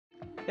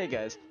Hey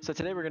guys, so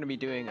today we're going to be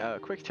doing a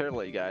quick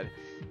Terrorblade guide,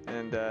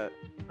 and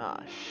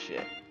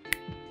shit.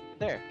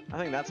 There, I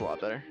think that's a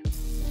lot better.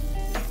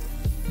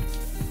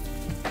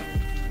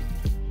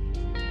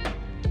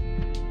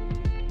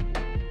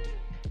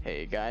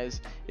 Hey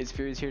guys, it's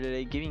Furious here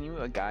today giving you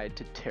a guide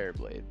to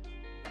Terrorblade.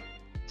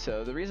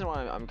 So the reason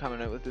why I'm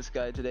coming out with this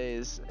guide today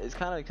is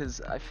kind of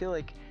because I feel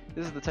like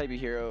this is the type of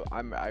hero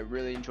I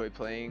really enjoy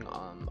playing.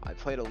 I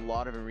played a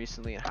lot of him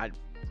recently and had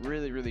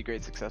really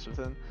great success with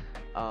him.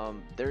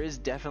 There is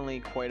definitely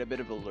quite a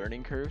bit of a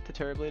learning curve to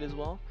Terrorblade as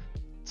well.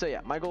 So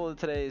yeah, my goal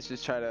today is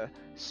just try to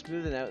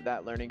smoothen out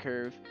that learning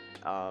curve,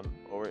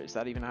 or is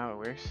that even how it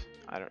works?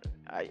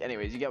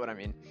 Anyways, you get what I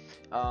mean.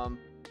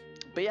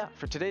 But yeah,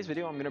 for today's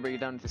video, I'm going to break it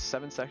down into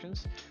 7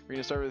 sections. We're going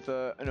to start with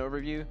an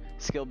overview,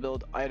 skill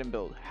build, item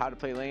build, how to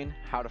play lane,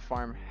 how to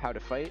farm, how to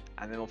fight,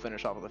 and then we'll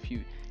finish off with a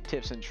few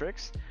tips and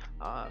tricks.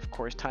 Of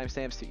course,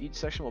 timestamps to each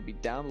section will be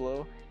down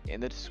below in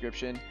the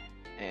description.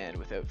 And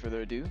without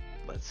further ado,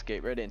 let's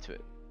get right into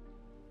it.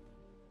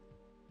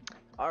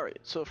 Alright,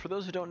 so for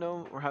those who don't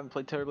know or haven't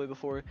played Terrorblade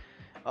before,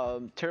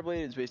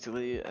 Terrorblade is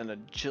basically an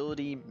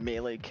agility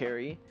melee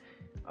carry.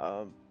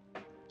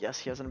 Yes,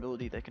 he has an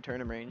ability that can turn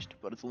him ranged,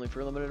 but it's only for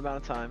a limited amount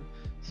of time,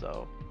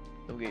 so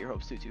don't get your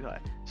hopes too high.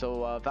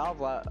 So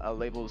Valve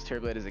labels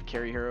Terrorblade as a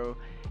carry hero,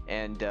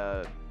 and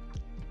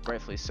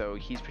rightfully so.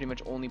 He's pretty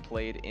much only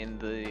played in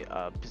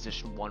the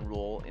position 1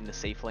 role in the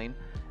safe lane,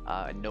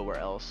 and nowhere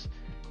else.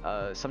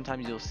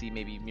 Sometimes you'll see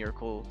maybe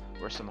Miracle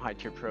or some high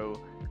tier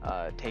pro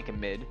take a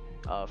mid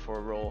for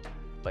a role,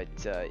 but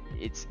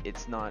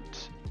it's not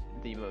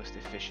the most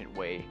efficient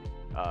way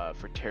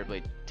for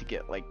Terrorblade to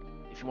get, like,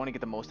 if you want to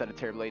get the most out of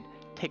Terrorblade,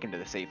 take him to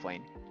the safe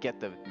lane, get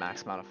the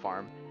max amount of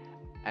farm,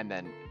 and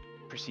then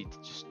proceed to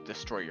just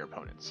destroy your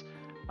opponents.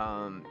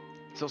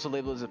 He's also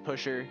labeled as a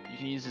pusher. You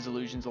can use his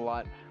illusions a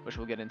lot, which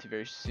we'll get into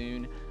very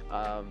soon,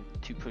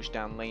 to push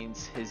down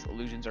lanes. His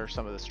illusions are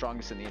some of the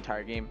strongest in the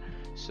entire game,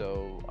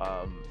 so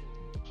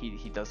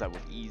he does that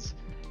with ease.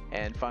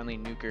 And finally,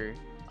 Nuker,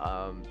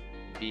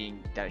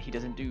 being that he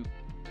doesn't do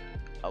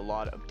a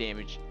lot of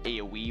damage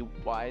AoE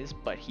wise,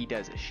 but he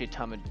does a shit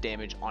ton of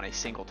damage on a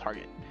single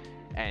target.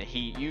 And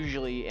he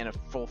usually, in a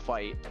full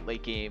fight,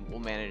 late game, will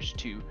manage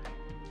to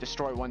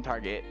destroy one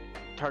target,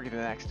 target the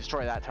next,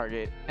 destroy that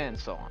target, and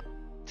so on.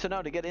 So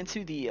now to get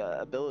into the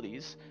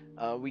abilities,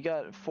 we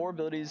got 4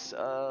 abilities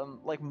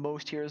like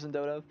most heroes in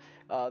Dota.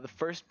 The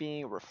first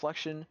being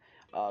Reflection.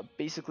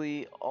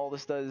 Basically, all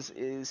this does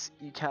is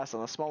you cast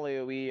on a small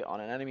AoE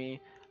on an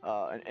enemy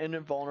an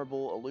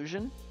invulnerable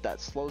illusion that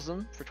slows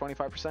them for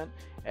 25%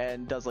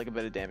 and does like a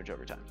bit of damage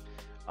over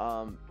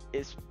time.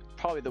 It's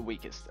probably the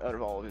weakest out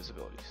of all of his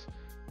abilities.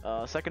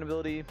 Second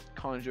ability,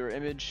 Conjure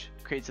Image,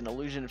 creates an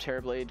illusion of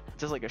Terrorblade. It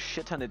does like a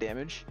shit ton of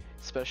damage,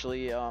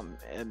 especially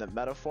in the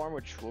meta form,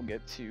 which we'll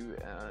get to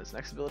his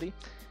next ability.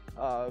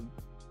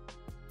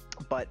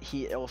 But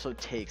he also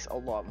takes a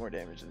lot more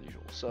damage than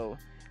usual, so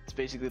it's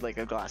basically like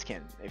a glass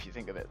cannon if you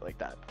think of it like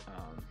that.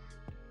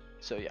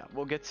 So yeah,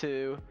 we'll get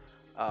to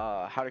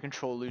how to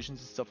control illusions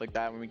and stuff like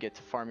that when we get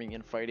to farming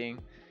and fighting.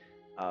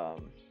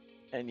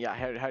 And yeah,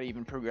 how to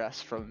even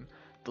progress from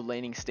the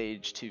laning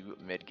stage to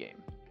mid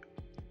game.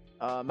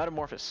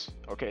 Metamorphosis.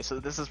 Okay,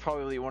 so this is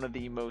probably one of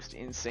the most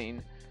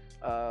insane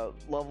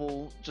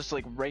level, just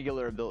like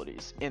regular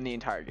abilities in the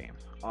entire game.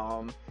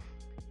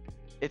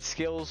 It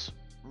scales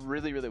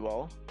really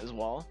well as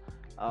well.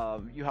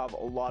 You have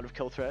a lot of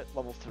kill threat,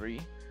 level 3.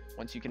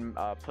 Once you can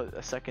put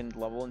a second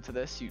level into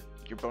this,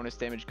 your bonus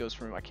damage goes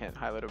from, I can't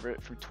highlight over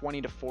it, from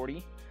 20 to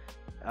 40.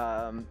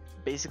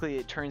 Basically,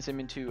 it turns him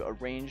into a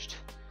ranged,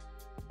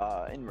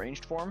 in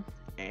ranged form,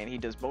 and he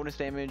does bonus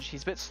damage.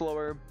 He's a bit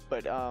slower,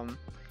 but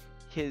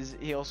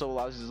he also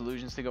allows his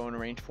illusions to go in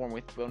ranged form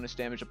with bonus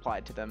damage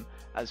applied to them,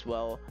 as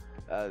well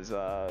as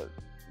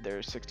their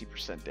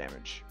 60%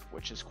 damage,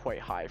 which is quite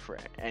high for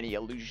any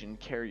illusion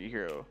carry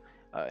hero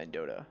in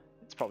Dota.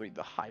 It's probably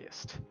the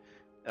highest,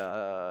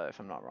 if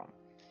I'm not wrong.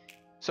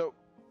 So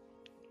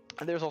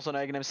there's also an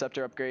Aghanim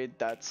Scepter upgrade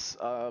that's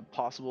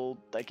possible.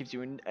 That gives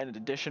you an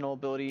additional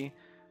ability,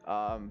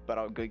 but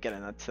I'll go get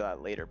into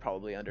that later,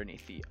 probably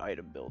underneath the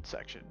item build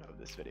section of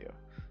this video.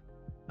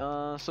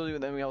 So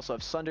then we also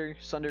have Sunder.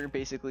 Sunder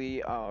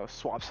basically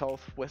swaps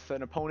health with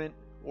an opponent,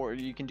 or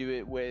you can do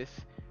it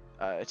with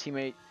a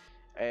teammate,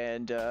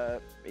 and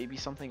maybe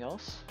something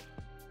else.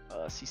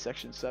 See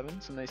section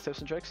 7, some nice tips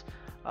and tricks.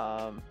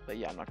 But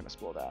yeah, I'm not gonna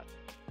spoil that.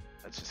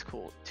 That's just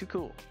cool, too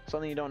cool,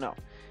 something you don't know.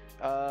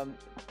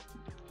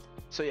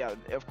 So yeah,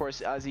 of course,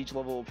 as each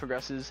level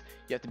progresses,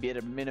 you have to be at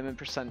a minimum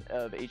 %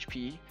 of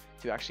HP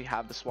to actually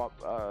have the swap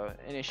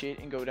initiate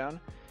and go down.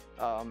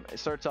 It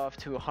starts off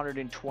to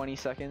 120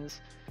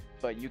 seconds,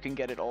 but you can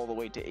get it all the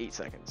way to 8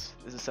 seconds.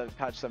 This is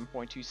patch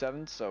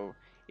 7.27, so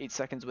 8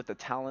 seconds with the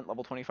talent,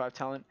 level 25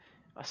 talent,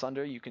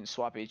 Sunder, you can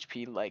swap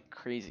HP like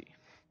crazy.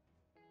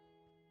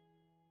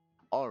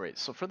 Alright,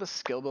 so for the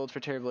skill build for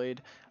Terrorblade,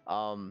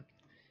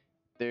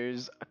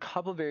 there's a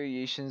couple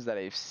variations that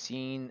I've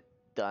seen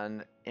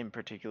done in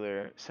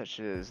particular,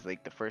 such as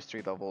like the first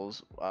 3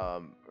 levels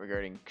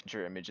regarding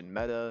Conjure Image and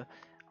Meta,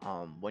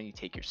 When you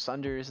take your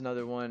Sunder is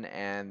another one,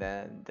 and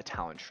then the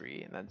talent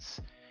tree, and that's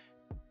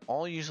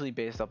all usually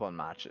based up on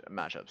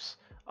matchups.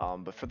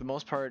 But for the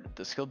most part,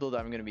 the skill build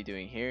I'm going to be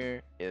doing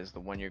here is the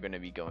one you're going to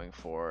be going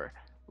for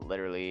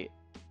literally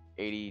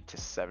 80 to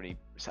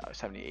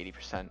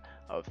 80%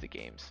 of the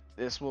games.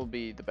 This will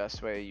be the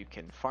best way you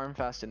can farm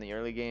fast in the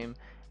early game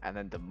and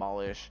then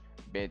demolish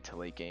mid to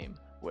late game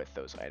with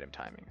those item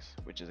timings,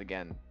 which is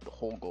again the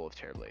whole goal of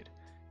Terrorblade.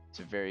 It's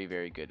a very,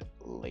 very good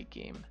late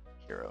game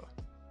hero.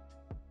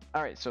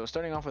 Alright, so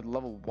starting off with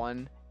level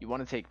 1, you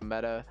want to take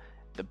meta.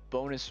 The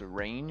bonus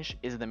range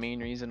is the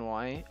main reason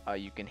why.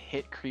 You can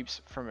hit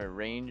creeps from a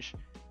range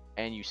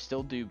and you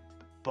still do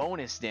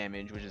bonus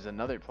damage, which is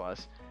another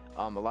plus.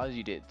 Allows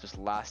you to just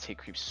last hit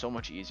creeps so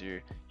much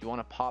easier. You want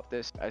to pop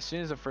this as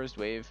soon as the first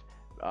wave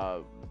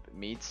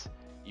meets.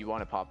 You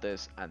want to pop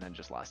this and then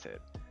just last hit.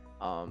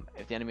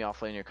 If the enemy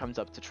offlaner comes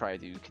up to try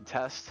to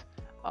contest,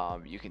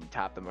 you can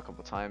tap them a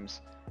couple times,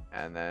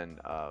 and then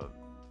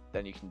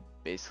you can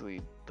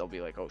basically, they'll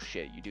be like, oh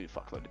shit, you do a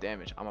fuckload of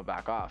damage, I'm gonna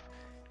back off,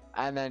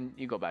 and then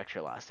you go back to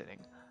your last hitting.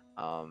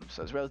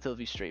 So it's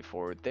relatively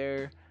straightforward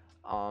there.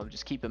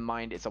 Just keep in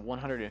mind it's a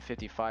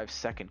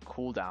 155-second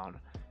cooldown,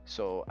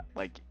 so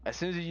like as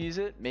soon as you use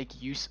it,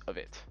 make use of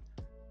it.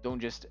 Don't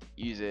just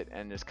use it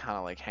and just kind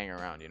of like hang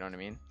around, you know what I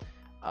mean?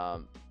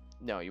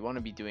 No, you want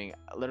to be doing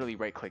literally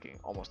right clicking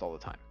almost all the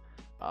time.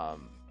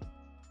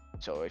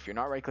 So if you're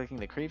not right clicking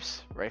the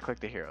creeps, right click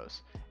the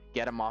heroes,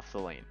 get them off the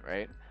lane,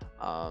 right?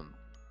 And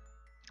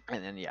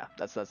then yeah,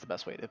 that's the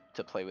best way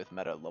to play with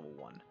meta level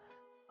 1.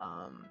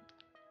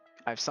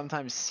 I've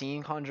sometimes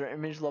seen Conjure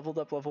Image leveled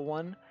up level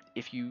 1.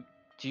 If you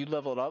do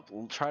level it up,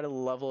 try to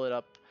level it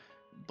up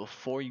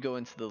before you go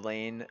into the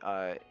lane,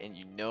 and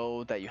you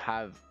know that you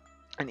have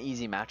an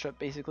easy matchup.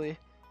 Basically,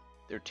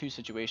 there are two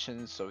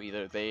situations, so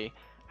either they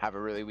have a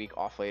really weak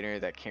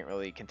offlaner that can't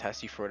really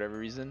contest you for whatever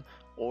reason,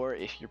 or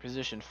if your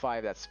position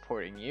 5 that's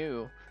supporting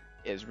you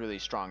is really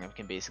strong and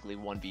can basically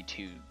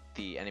 1v2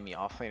 the enemy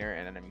offlaner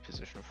and enemy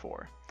position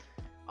 4.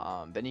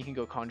 Then you can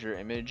go Conjure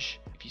Image.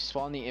 If you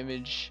spawn the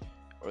image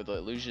or the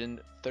illusion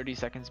 30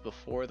 seconds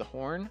before the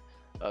horn,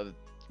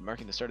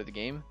 marking the start of the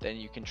game, then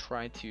you can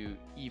try to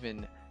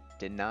even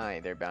deny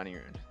their bounty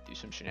rune. Do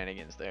some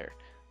shenanigans there.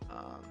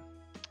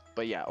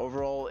 But yeah,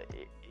 overall,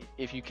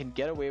 if you can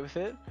get away with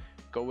it,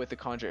 go with the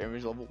Conjure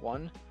Image level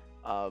 1,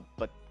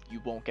 but you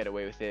won't get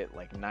away with it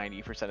like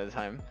 90% of the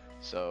time,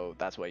 so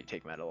that's why you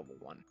take meta level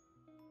 1.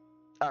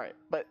 Alright,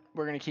 but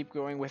we're going to keep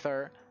going with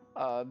our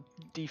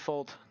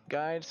default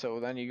guide, so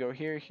then you go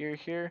here, here,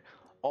 here,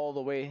 all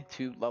the way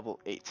to level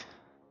 8.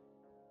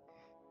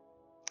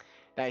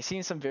 Now I've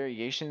seen some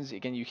variations.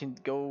 Again, you can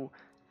go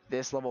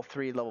this level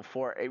 3, level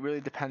 4, it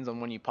really depends on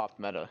when you pop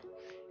meta.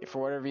 If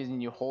for whatever reason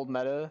you hold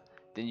meta,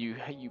 then you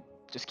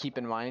just keep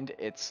in mind,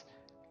 it's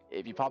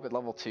if you pop it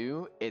level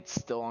 2, it's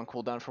still on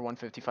cooldown for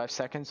 155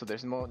 seconds, so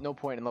there's no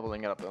point in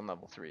leveling it up on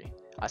level 3.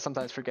 I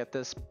sometimes forget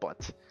this,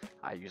 but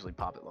I usually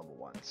pop it level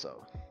 1,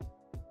 so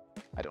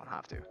I don't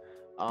have to.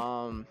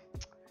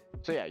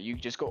 So yeah, you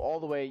just go all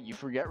the way. You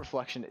forget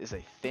reflection is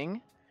a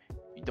thing.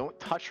 You don't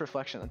touch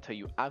reflection until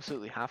you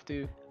absolutely have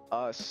to.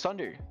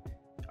 Sunder.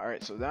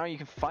 Alright, so now you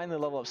can finally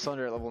level up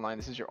Sunder at level 9.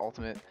 This is your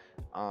ultimate.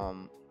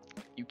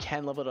 You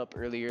can level it up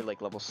earlier,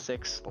 like level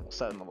 6, level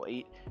 7, level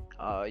 8.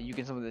 You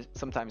can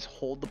sometimes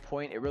hold the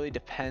point. It really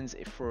depends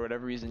if for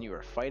whatever reason you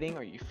are fighting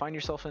or you find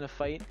yourself in a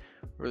fight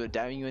where they're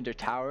diving you into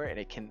tower and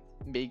it can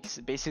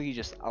basically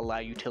just allow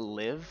you to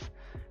live,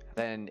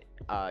 then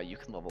you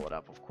can level it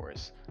up, of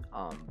course.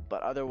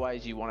 But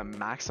otherwise you want to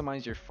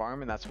maximize your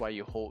farm, and that's why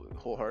you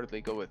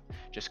wholeheartedly go with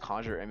just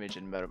Conjure Image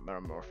and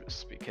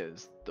Metamorphosis,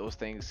 because those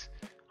things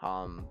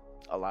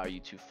allow you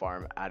to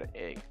farm at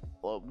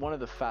one of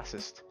the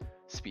fastest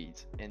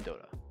speeds in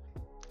Dota.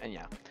 And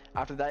yeah,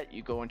 after that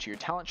you go into your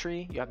talent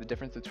tree. You have the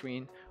difference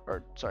between,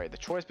 or sorry, the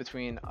choice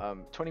between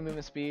 20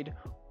 movement speed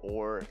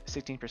or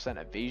 16%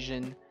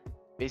 evasion.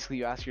 Basically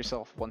you ask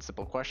yourself one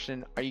simple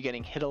question: are you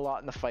getting hit a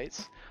lot in the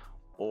fights,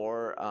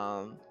 or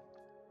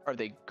are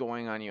they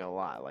going on you a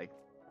lot? Like,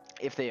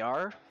 if they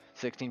are,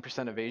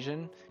 16%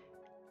 evasion,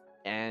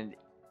 and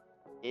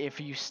if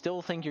you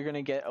still think you're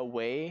gonna get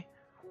away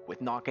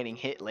with not getting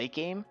hit late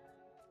game,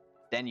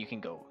 then you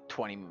can go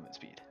 20 movement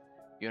speed.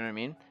 You know what I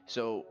mean?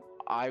 So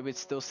I would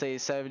still say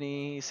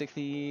 70%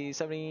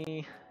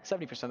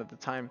 of the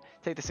time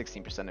take the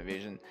 16%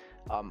 evasion.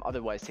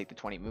 Otherwise take the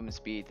 20 movement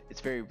speed. It's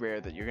very rare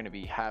that you're gonna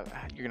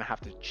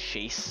have to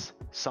chase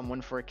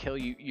someone for a kill.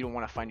 You don't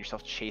want to find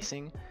yourself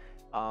chasing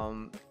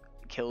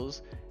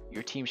kills.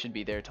 Your team should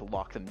be there to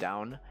lock them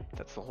down.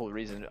 That's the whole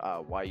reason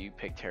why you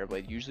pick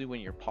Terrorblade. Usually when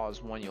you're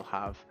pause 1, you'll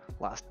have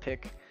last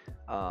pick,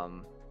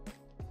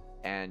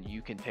 and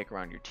you can pick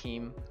around your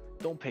team.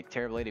 Don't pick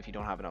Terrorblade if you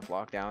don't have enough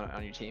lockdown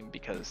on your team,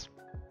 because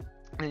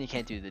then you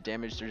can't do the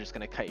damage. They're just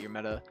going to cut your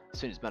meta. As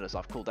soon as meta's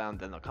off cooldown,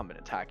 then they'll come and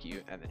attack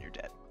you, and then you're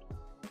dead.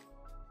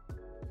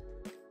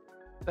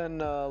 Then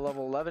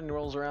level 11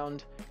 rolls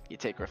around. You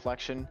take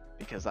Reflection,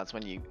 because that's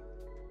when you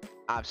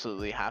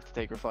absolutely have to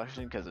take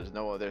Reflection, because there's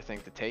no other thing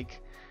to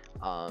take.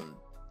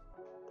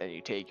 Then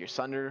you take your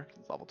Sunder,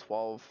 level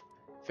 12,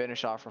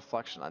 finish off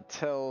Reflection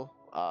until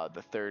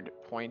the third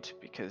point,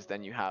 because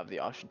then you have the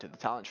option to the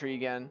talent tree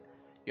again.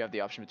 You have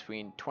the option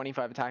between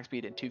 25 attack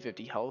speed and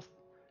 250 health.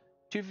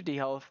 250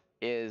 health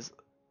is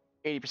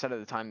 80% of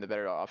the time the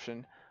better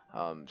option,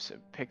 so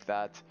pick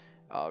that.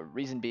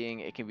 Reason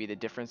being, it can be the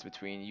difference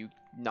between you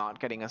not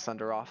getting a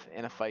Sunder off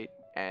in a fight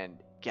and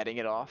getting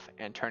it off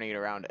and turning it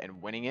around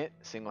and winning it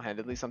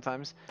single-handedly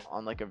sometimes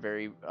on like a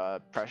very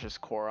precious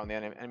core on the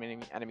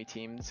enemy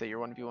team. Say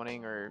you're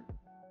 1v1ing or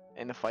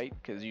in the fight,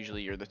 because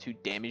usually you're the two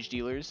damage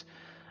dealers.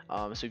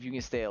 So if you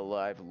can stay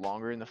alive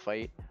longer in the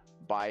fight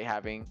by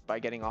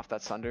getting off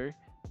that Sunder,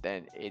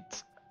 then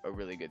it's a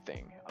really good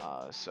thing.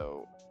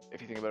 So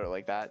if you think about it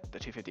like that, the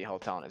 250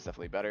 health talent is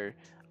definitely better.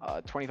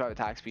 25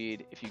 attack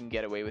speed, if you can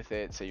get away with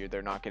it, so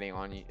they're not getting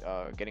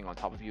on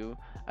top of you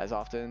as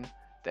often,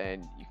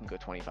 then you can go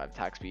 25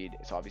 attack speed.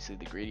 It's obviously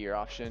the greedier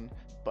option,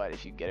 but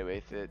if you can get away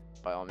with it,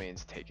 by all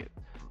means, take it.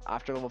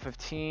 After level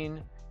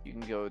 15, you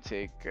can go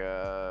take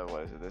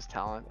what is it? This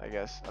talent, I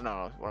guess. Oh,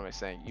 no, what am I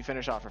saying? You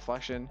finish off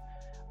Reflection,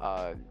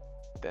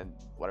 then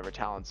whatever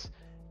talents.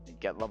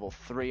 Get level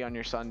 3 on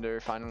your Sunder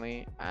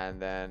finally, and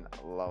then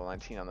level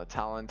 19 on the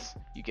talents.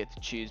 You get to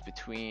choose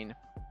between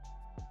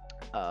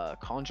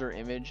Conjure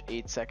Image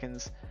 8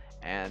 seconds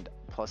and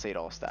 +8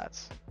 all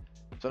stats.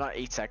 So not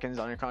 8 seconds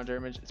on your Conjure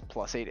Image, it's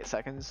 +8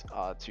 seconds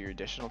to your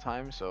additional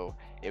time. So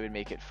it would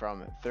make it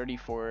from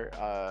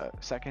 34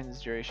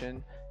 seconds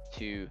duration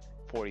to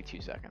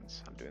 42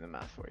 seconds. I'm doing the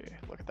math for you.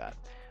 Look at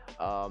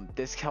that.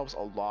 This helps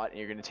a lot, and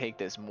you're going to take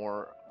this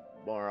more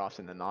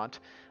often than not,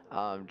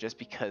 just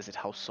because it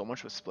helps so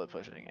much with split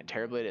pushing. And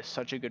Terrorblade is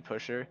such a good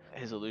pusher.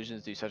 His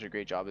illusions do such a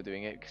great job of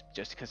doing it,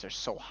 just because they're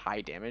so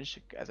high damage.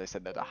 As I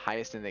said, they're the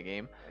highest in the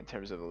game in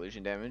terms of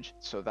illusion damage.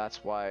 So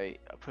that's why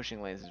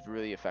pushing lanes is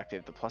really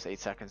effective. The +8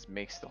 seconds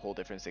makes the whole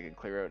difference. They can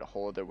clear out a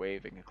whole other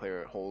wave. They can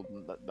clear out whole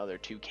other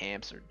 2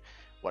 camps or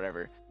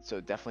whatever. So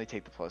definitely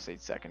take the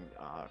 +8 second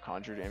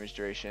conjure damage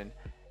duration.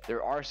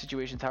 There are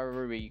situations,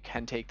 however, where you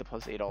can take the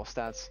 +8 all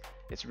stats.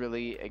 It's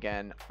really,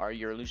 again, are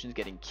your illusions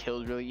getting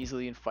killed really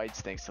easily in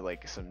fights thanks to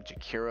like some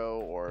Jakiro,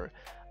 or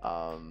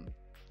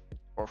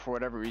for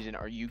whatever reason,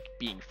 are you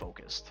being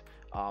focused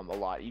a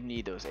lot? You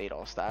need those 8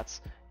 all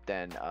stats.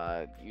 Then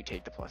you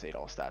take the +8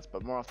 all stats.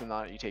 But more often than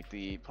not, you take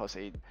the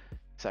 +8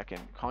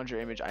 second conjure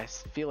image. I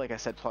feel like I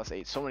said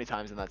 +8 so many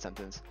times in that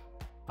sentence.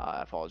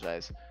 I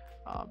apologize.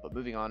 But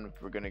moving on,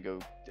 we're going to go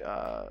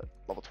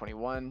level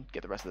 21,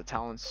 get the rest of the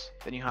talents.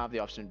 Then you have the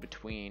option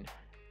between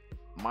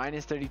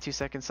 -32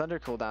 second Sunder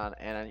cooldown,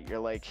 and you're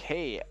like,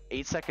 hey,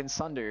 8 second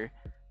Sunder,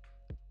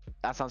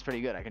 that sounds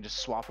pretty good. I can just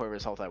swap whoever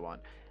health I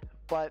want.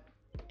 But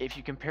if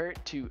you compare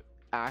it to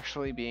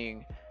actually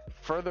being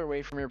further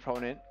away from your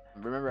opponent,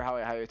 remember how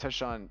I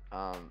touched on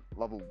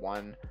level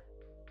 1.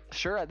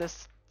 Sure, at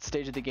this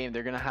stage of the game,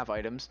 they're going to have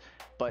items,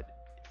 but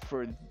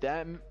for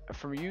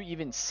you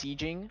even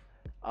sieging,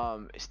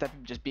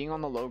 just being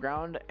on the low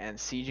ground and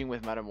sieging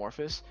with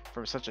Metamorphosis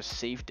from such a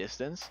safe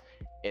distance,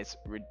 it's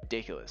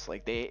ridiculous.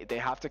 Like they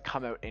have to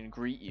come out and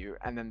greet you,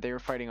 and then they're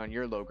fighting on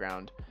your low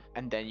ground,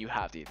 and then you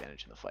have the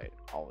advantage in the fight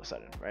all of a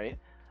sudden, right?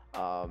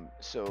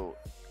 So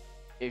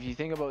if you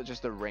think about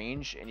just the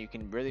range and you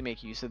can really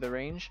make use of the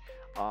range,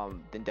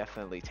 then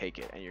definitely take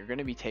it. And you're going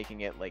to be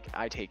taking it like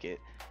I take it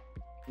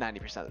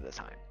 90% of the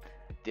time.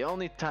 The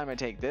only time I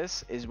take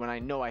this is when I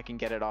know I can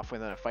get it off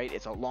within a fight.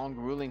 It's a long,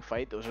 grueling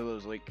fight. Those are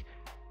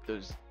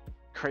those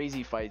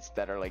crazy fights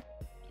that are like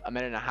 1.5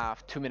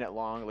 minutes, 2 minute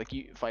long, like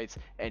fights,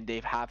 and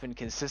they've happened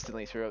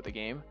consistently throughout the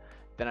game.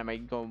 Then I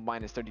might go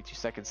 -32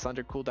 seconds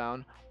Sunder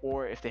cooldown,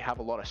 or if they have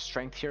a lot of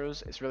strength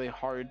heroes, it's really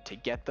hard to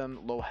get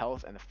them low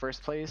health in the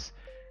first place.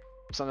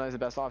 Sometimes the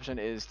best option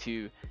is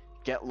to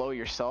get low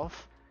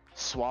yourself,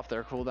 swap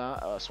their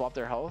cooldown, swap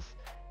their health,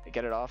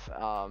 get it off,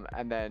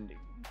 and then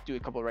do a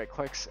couple of right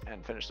clicks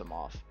and finish them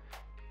off.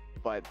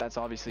 But that's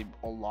obviously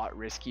a lot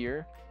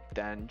riskier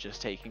than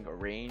just taking a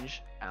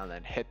range and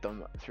then hit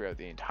them throughout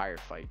the entire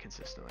fight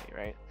consistently,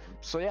 right?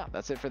 So yeah,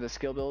 that's it for the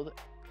skill build.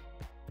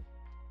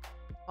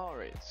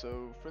 Alright,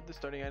 so for the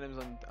starting items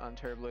on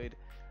Terrorblade,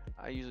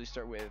 I usually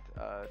start with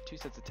 2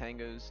 sets of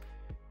tangos,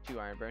 2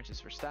 iron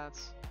branches for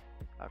stats,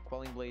 a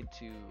quelling blade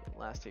to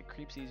last hit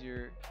creeps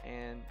easier,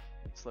 and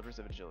slivers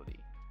of agility.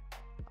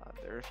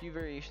 There are a few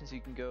variations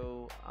you can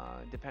go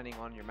depending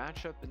on your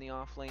matchup in the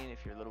off lane,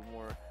 if you're a little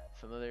more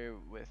familiar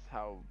with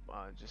how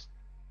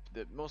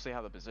mostly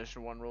how the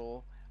position 1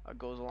 role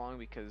goes along,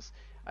 because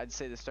I'd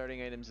say the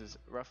starting items is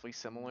roughly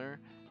similar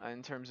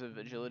in terms of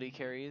agility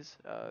carries,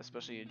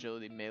 especially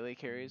agility melee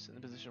carries in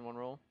the position 1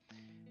 role.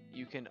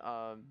 You can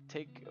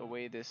take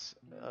away this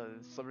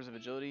slivers of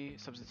agility,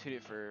 substitute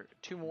it for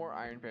 2 more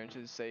iron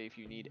branches, say if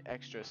you need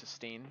extra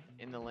sustain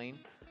in the lane.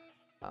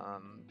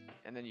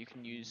 And then you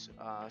can use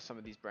some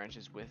of these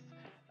branches with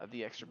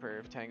the extra pair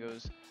of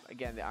tangos.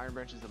 Again, the iron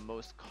branch is the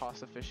most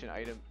cost efficient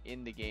item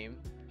in the game,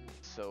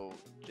 so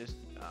just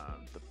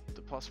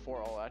the +4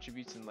 all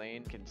attributes in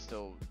lane can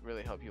still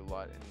really help you a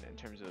lot in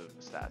terms of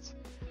stats.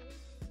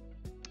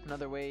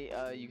 Another way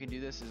you can do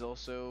this is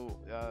also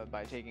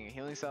by taking a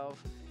healing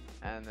salve.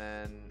 and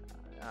then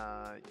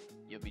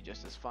you'll be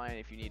just as fine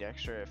if you need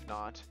extra. If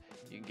not,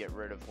 you can get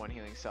rid of one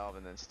healing salve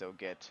and then still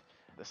get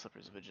the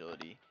Slippers of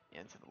Agility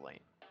into the lane.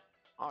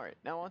 Alright,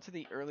 now on to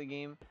the early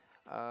game.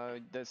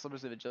 The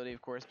Slippers of Agility,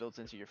 of course, builds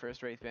into your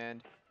first Wraith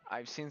Band.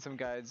 I've seen some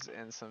guides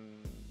and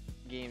some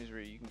games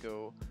where you can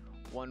go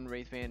 1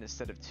 Wraith Band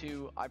instead of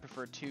 2. I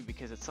prefer 2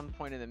 because at some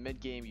point in the mid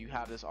game you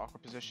have this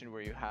awkward position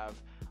where you have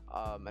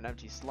an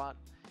empty slot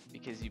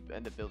because you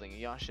end up building a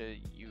Yasha.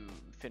 You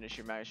finish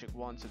your Magic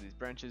 1, so these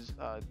branches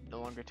no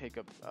longer take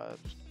up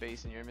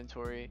space in your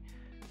inventory,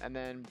 and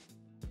then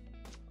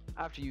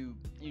after you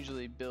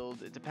usually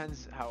build, it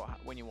depends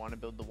when you want to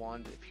build the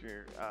wand. If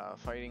you're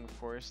fighting, of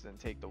course, then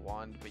take the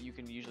wand, but you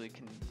can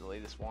delay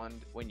this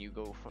wand when you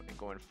go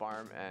and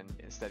farm, and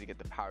instead you get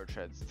the power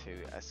treads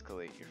to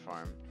escalate your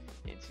farm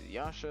into the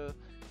Yasha,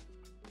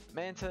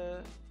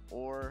 Manta,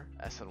 or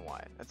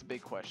SNY. That's a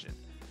big question.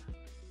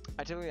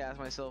 I typically ask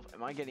myself,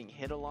 am I getting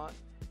hit a lot?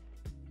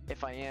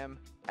 If I am,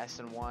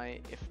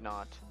 SNY. If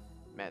not,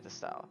 Manta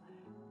style.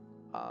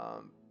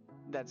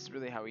 That's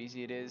really how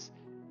easy it is.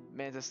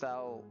 Manta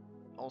style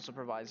also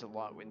provides a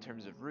lot in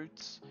terms of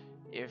roots.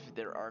 If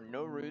there are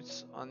no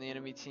roots on the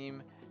enemy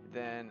team,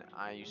 then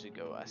I usually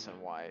go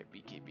SNY,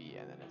 BKB,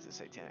 and then it's a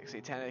Satanic.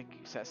 Satanic,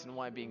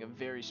 SNY being a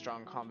very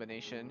strong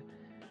combination.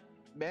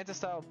 Manta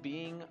style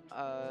being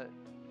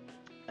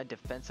a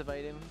defensive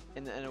item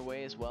in a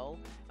way as well,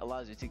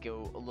 allows you to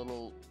go a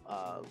little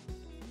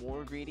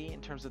more greedy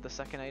in terms of the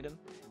second item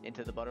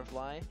into the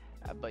butterfly,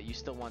 but you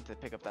still want to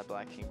pick up that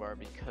Black King bar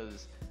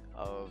because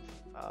of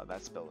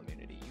that spell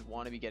immunity. You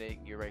want to be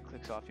getting your right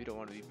clicks off. You don't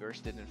want to be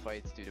bursted in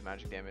fights due to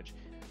magic damage.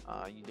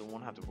 You don't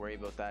want to have to worry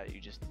about that. You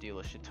just deal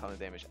a shit ton of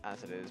damage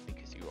as it is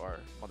because you are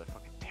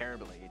motherfucking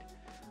Terrorblade.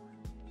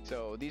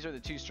 So these are the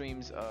 2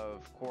 streams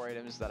of core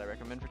items that I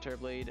recommend for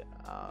Terrorblade.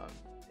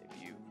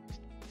 If you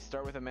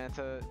start with a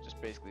Manta,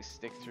 just basically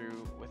stick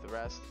through with the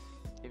rest.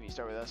 If you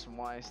start with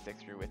SNY, stick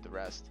through with the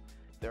rest.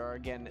 There are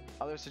again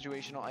other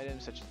situational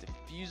items such as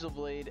Diffusal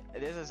Blade.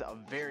 This is a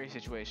very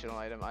situational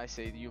item. I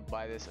say you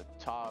buy this at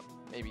top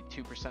maybe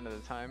 2% of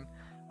the time.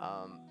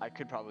 I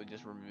could probably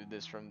just remove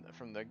this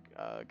from the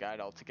guide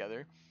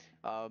altogether,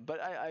 but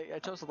I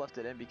chose to left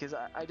it in because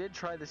I did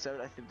try this out.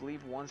 I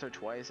believe once or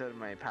twice out of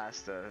my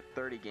past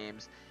 30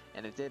 games,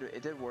 and it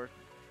did work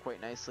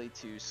quite nicely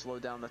to slow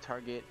down the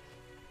target.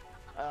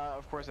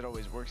 Of course, it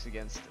always works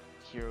against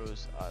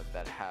heroes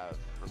that have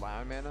rely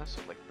on mana,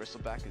 so like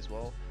Bristleback as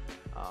well.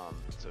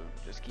 So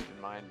just keep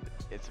in mind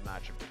it's a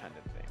matchup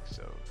dependent thing.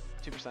 So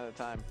 2% of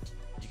the time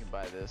you can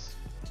buy this.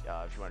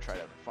 If you want to try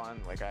it out for fun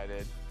like I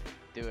did,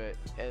 do it.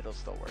 It'll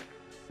still work.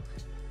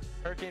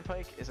 Hurricane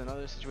Pike is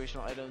another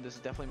situational item. This is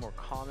definitely more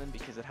common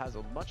because it has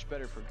a much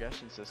better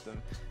progression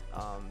system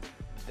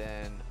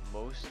than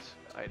most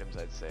items,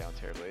 I'd say, on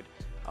Terrorblade,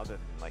 other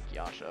than like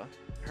Yasha.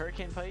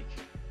 Hurricane Pike,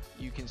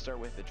 you can start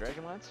with the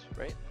Dragon Lance,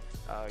 right?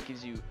 It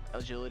gives you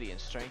agility and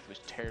strength, which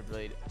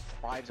Terrorblade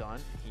thrives on,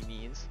 he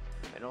needs.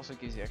 It also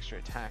gives you extra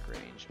attack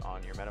range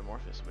on your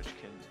Metamorphosis, which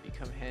can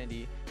become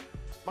handy.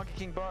 Monkey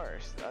King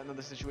Bars,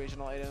 another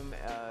situational item.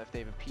 If they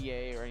have a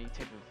PA or any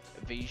type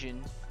of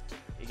evasion,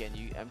 again,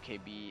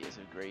 MKB is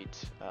a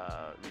great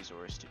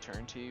resource to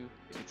turn to.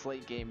 If it's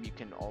late game, you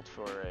can ult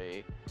for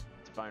a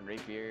Divine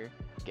Rapier,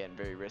 again,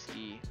 very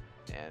risky,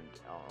 and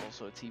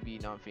also a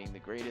TB not being the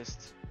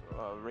greatest.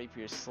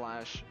 Rapier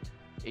slash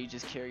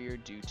Aegis Carrier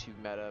due to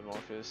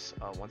Metamorphosis.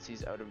 Once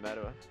he's out of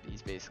meta,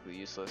 he's basically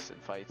useless in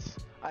fights.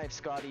 I have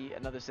Scotty,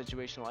 another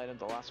situational item,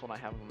 the last one I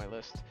have on my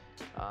list.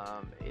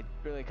 It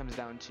really comes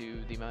down to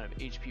the amount of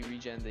HP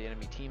regen the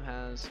enemy team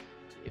has.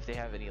 If they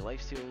have any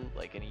lifesteal,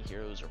 like any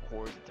heroes or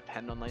cores that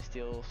depend on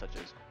lifesteal, such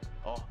as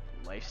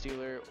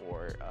Lifestealer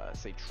or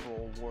say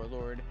Troll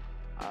Warlord,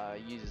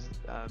 uses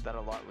that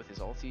a lot with his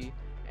ulti,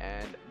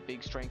 and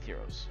big strength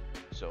heroes.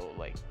 So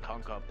like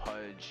Conka,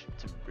 Pudge,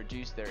 to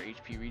reduce their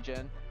HP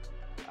regen.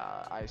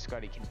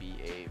 Scotty can be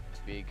a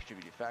big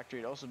contributing factor.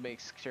 It also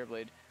makes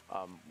Terrorblade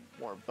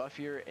more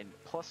buffier, and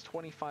plus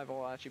 25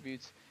 all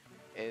attributes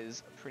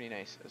is pretty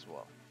nice as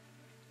well.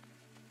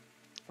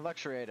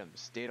 Luxury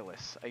items,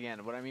 dataless.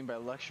 Again, what I mean by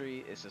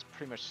luxury is just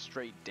pretty much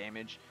straight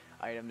damage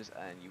items,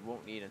 and you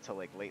won't need until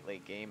like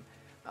late game.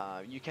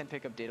 You can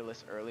pick up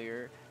dataless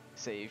earlier.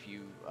 Say if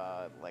you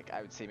like,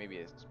 I would say maybe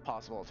a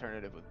possible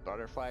alternative with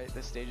Butterfly at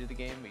this stage of the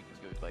game. We can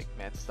go with like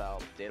Manta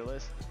style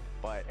dataless.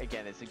 But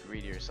again, it's a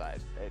greedier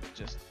side. It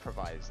just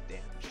provides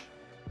damage.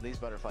 At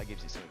least Butterfly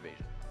gives you some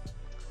evasion.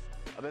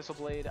 Abyssal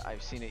Blade,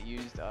 I've seen it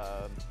used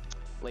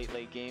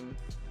late game,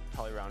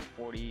 probably around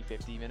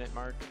 40-50 minute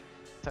mark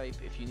type.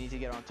 If you need to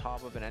get on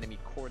top of an enemy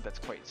cord that's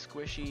quite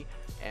squishy,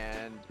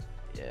 and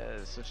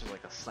such as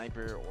like a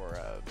sniper or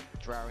a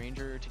Drow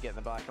Ranger to get in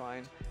the back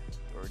line,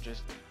 or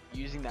just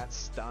using that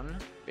stun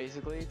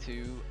basically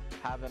to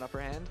have an upper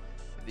hand,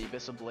 the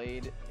Abyssal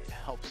Blade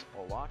helps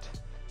a lot.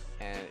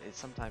 And it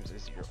sometimes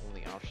is your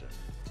only option.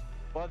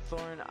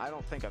 Bloodthorn, I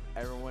don't think I've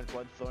ever went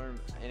Bloodthorn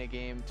in a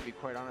game, to be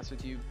quite honest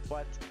with you,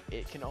 but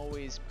it can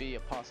always be a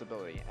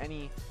possibility.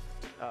 Any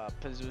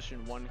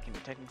position 1 can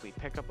technically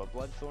pick up a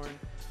Bloodthorn,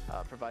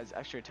 provides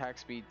extra attack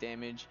speed,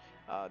 damage.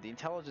 The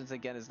intelligence,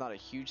 again, is not a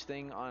huge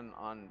thing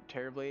on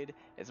Terrorblade.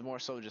 It's more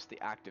so just the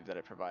active that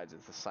it provides.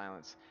 It's the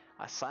silence.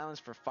 Silence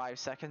for 5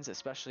 seconds,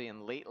 especially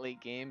in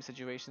late game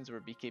situations where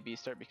BKB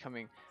start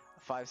becoming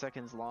 5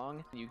 seconds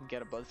long. You can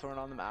get a Bloodthorn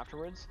on them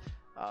afterwards.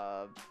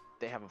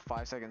 They have a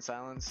 5-second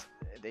silence.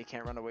 They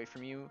can't run away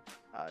from you.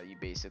 You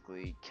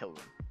basically kill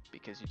them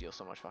because you deal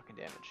so much fucking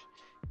damage.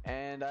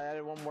 And I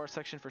added one more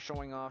section for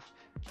showing off.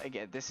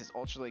 Again, this is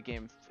ultra late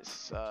game,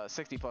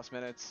 60 plus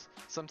minutes.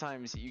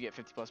 Sometimes you get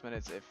 50 plus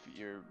minutes if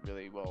you're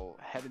really well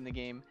ahead in the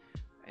game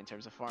in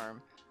terms of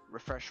farm.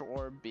 Refresher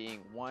Orb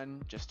being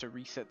one, just to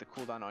reset the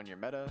cooldown on your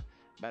meta.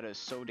 Meta is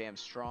so damn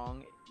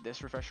strong.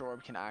 This Refresher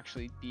Orb can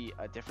actually be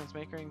a difference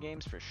maker in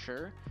games for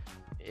sure,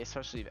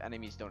 especially if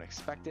enemies don't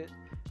expect it.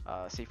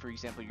 Say for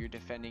example, you're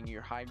defending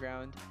your high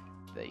ground,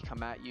 they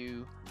come at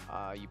you,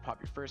 you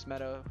pop your first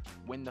meta,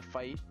 win the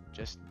fight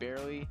just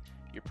barely,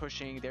 you're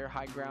pushing their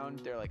high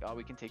ground, they're like, oh,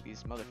 we can take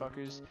these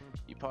motherfuckers.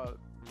 You pop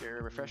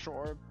your Refresher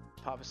Orb,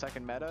 pop a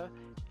second meta,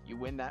 you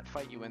win that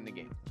fight, you win the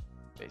game,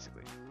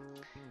 basically.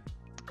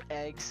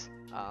 Eggs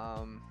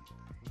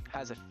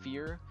has a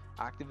fear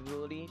active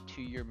ability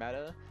to your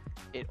meta.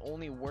 It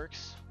only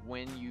works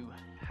when you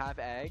have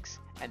eggs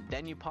and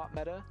then you pop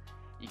meta.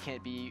 You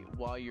can't be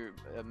while you're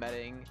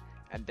metaing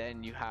and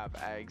then you have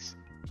eggs,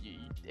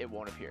 it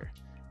won't appear.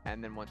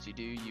 And then once you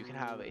do, you can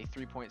have a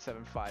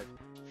 3.75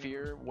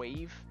 fear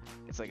wave.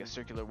 It's like a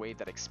circular wave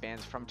that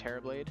expands from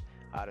Terrorblade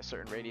at a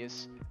certain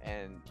radius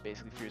and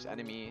basically fears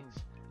enemies.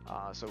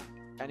 So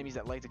enemies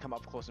that like to come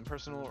up close and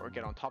personal or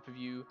get on top of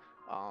you,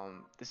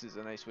 this is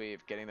a nice way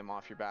of getting them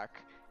off your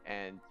back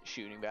and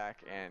shooting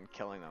back and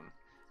killing them,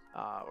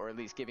 or at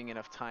least giving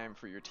enough time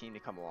for your team to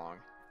come along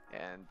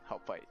and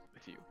help fight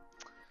with you.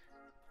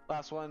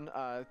 Last one,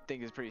 I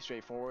think is pretty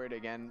straightforward.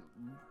 Again,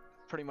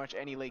 pretty much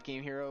any late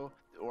game hero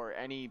or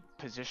any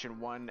position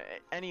 1,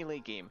 any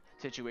late game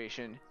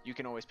situation, you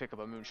can always pick up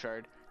a Moon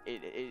Shard.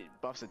 It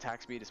buffs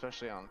attack speed,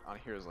 especially on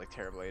heroes like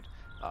Terrorblade,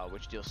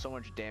 which deals so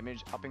much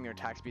damage. Upping their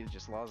attack speed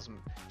just allows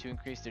them to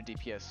increase their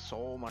DPS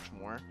so much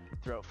more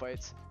throughout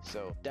fights.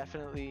 So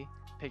definitely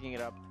picking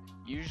it up.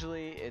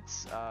 Usually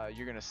it's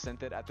you're gonna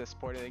synth it at this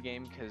point of the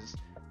game because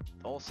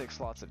all 6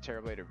 slots of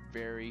Terrorblade are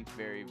very,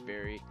 very,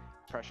 very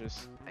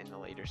precious in the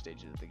later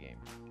stages of the game.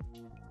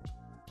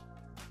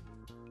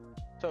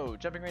 So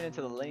jumping right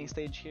into the laning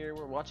stage here,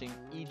 we're watching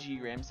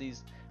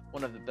EG.Ramzes,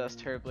 one of the best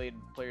Terrorblade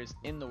players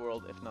in the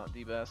world, if not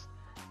the best.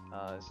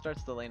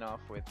 Starts the lane off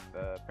with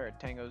a pair of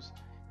tangos,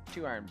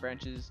 2 iron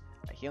branches,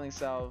 a healing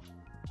salve,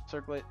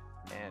 circlet,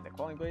 and a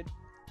quelling blade.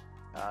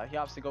 He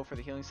opts to go for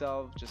the healing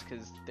salve just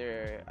because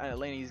their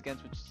lane he's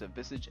against, which is a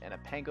Visage and a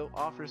Pango,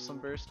 offers some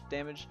burst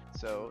damage.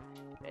 So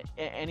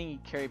any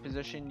carry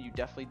position, you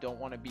definitely don't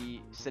want to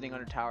be sitting on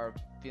a tower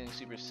feeling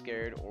super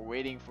scared or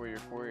waiting for your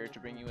courier to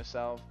bring you a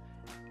salve.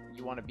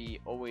 You want to be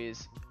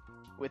always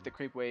with the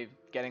creep wave,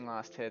 getting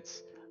last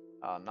hits,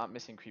 not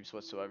missing creeps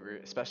whatsoever,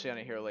 especially on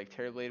a hero like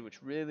Terrorblade,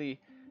 which really,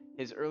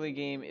 his early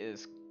game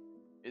is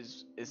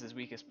his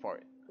weakest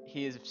part.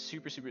 He is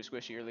super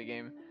squishy early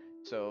game,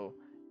 so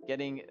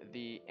getting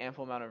the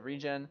ample amount of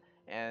regen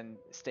and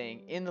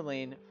staying in the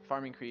lane,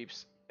 farming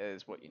creeps,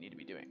 is what you need to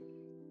be doing.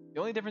 The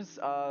only difference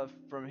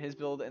from his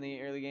build in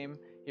the early game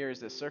here is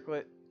this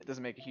circlet. It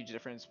doesn't make a huge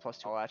difference,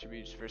 +2 all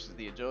attributes versus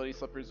the agility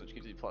slippers, which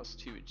gives you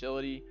 +2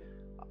 agility.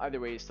 Either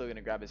way, he's still going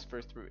to grab his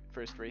first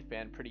Wraith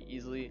Band pretty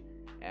easily,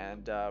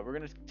 and we're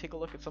going to take a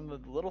look at some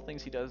of the little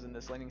things he does in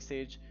this laning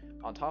stage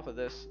on top of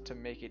this to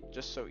make it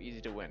just so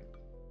easy to win.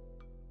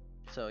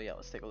 So yeah,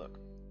 let's take a look.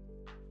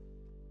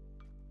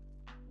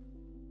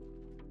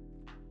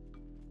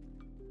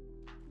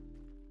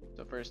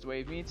 So first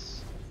wave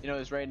meets, you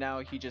notice right now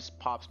he just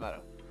pops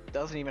meta,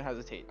 doesn't even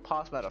hesitate,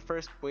 pops meta.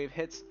 First wave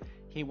hits,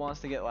 he wants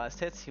to get last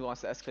hits, he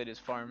wants to escalate his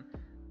farm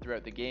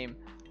throughout the game.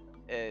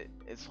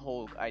 It's the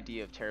whole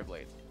idea of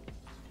Terrorblade.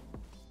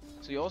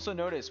 So you also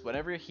notice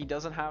whenever he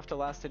doesn't have to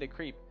last hit a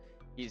creep,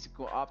 he's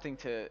opting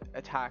to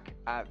attack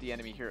at the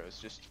enemy heroes,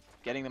 just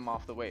getting them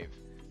off the wave,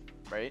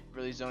 right?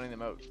 Really zoning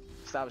them out,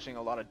 establishing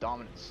a lot of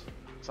dominance,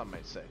 some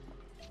might say.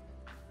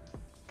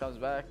 Comes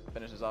back,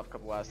 finishes off a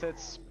couple last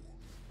hits.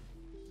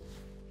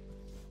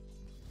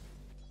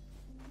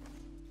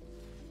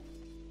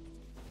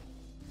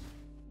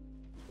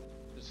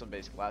 Just some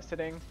basic last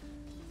hitting.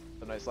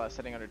 Some nice last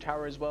hitting under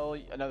tower as well.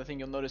 Another thing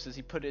you'll notice is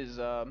he put his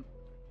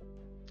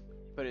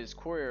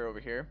courier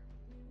over here.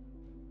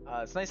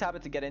 It's a nice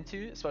habit to get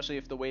into, especially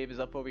if the wave is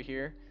up over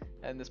here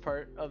in this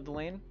part of the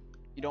lane.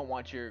 You don't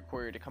want your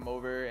courier to come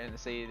over and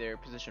say their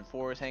position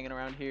 4 is hanging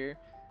around here.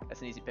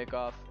 That's an easy pick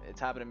off. It's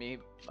happened to me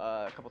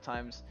a couple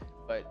times,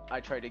 but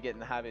I try to get in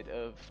the habit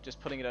of just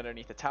putting it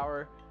underneath the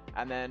tower,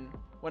 and then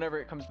whenever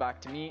it comes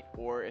back to me,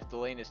 or if the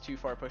lane is too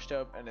far pushed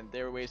up and then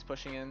their wave's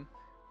pushing in,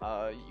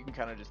 you can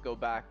kind of just go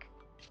back,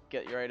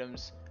 get your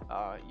items.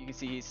 You can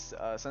see he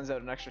sends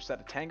out an extra set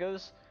of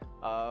tangos,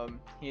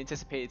 He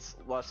anticipates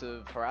lots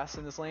of harass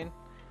in this lane,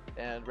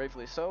 and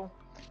rightfully so.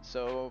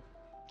 So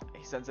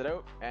he sends it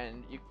out,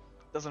 and it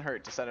doesn't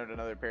hurt to send out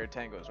another pair of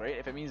tangos, right?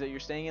 If it means that you're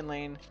staying in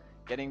lane,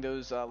 getting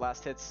those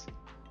last hits.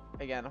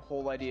 Again, the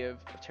whole idea of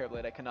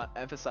Terrorblade I cannot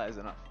emphasize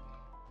enough.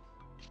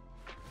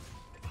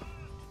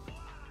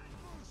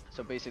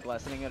 So basic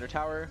last hitting under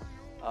tower,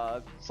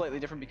 slightly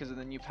different because of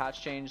the new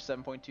patch change,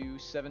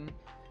 7.27,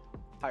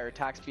 higher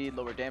attack speed,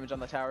 lower damage on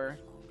the tower.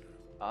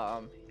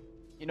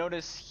 You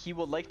notice he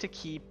will like to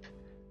keep,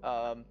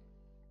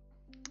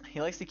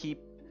 he likes to keep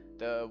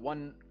the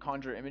one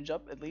conjure image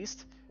up at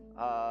least,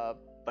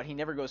 but he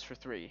never goes for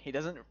 3. He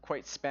doesn't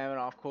quite spam it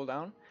off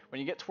cooldown. When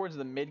you get towards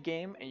the mid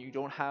game and you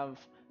don't have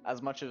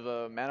as much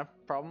of mana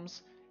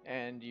problems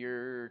and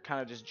you're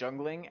kind of just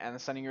jungling and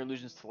sending your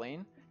illusions to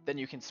lane, then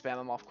you can spam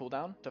them off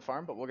cooldown to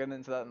farm, but we'll get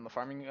into that in the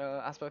farming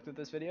aspect of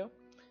this video.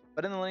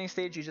 But in the laning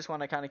stage, you just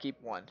want to kind of keep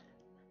 1.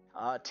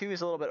 2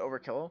 is a little bit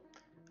overkill.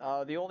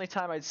 The only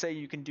time I'd say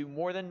you can do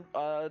more than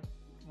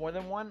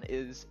 1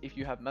 is if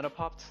you have meta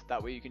popped.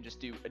 That way you can just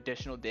do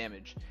additional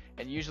damage.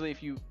 And usually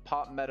if you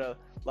pop meta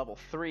level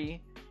 3,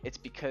 it's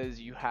because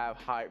you have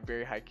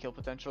very high kill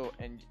potential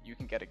and you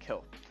can get a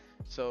kill.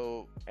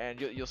 So, and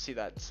you'll see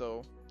that.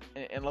 So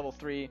in level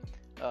 3,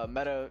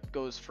 meta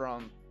goes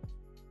from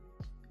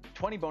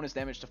 20 bonus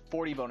damage to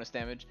 40 bonus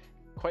damage,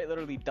 quite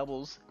literally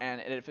doubles,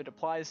 and if it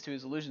applies to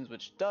his illusions,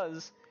 which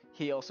does,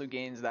 he also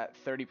gains that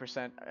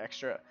 30%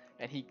 extra,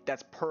 and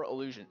that's per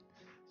illusion.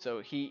 So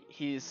he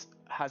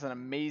has an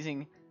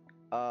amazing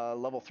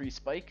level 3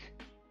 spike,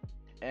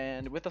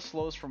 and with the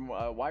slows from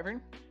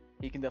Wyvern,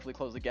 he can definitely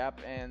close the gap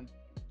and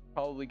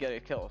probably get a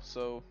kill.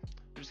 So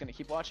we're just gonna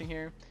keep watching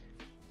here.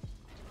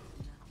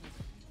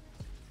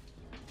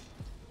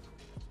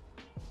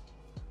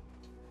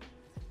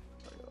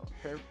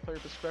 Player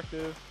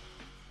perspective.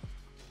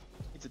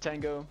 It's a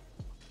tango.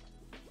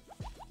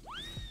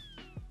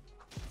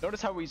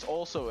 Notice how he's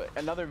also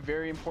another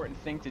very important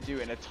thing to do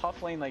in a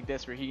tough lane like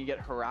this where he can get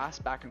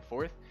harassed back and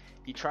forth.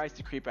 He tries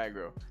to creep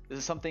aggro. This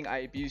is something I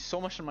abuse so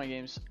much in my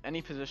games.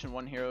 Any position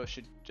 1 hero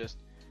should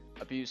just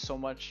abuse so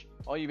much.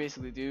 All you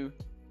basically do,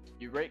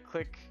 you right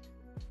click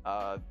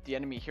the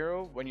enemy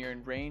hero when you're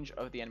in range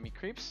of the enemy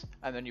creeps,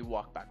 and then you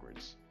walk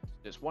backwards.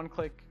 Just 1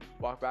 click,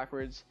 walk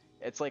backwards.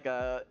 It's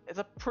a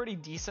pretty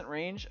decent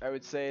range. I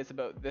would say it's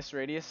about this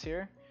radius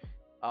here.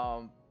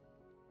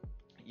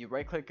 You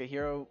right click a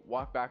hero,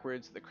 walk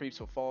backwards, the creeps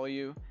will follow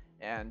you,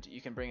 and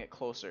you can bring it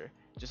closer.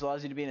 It just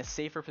allows you to be in a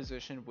safer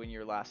position when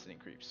you're last hitting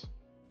creeps.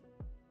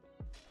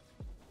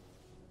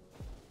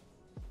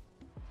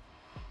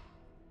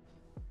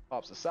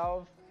 Pops a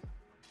salve.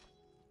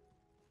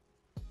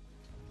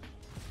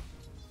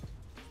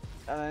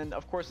 And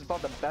of course it's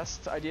not the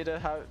best idea to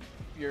have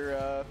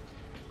your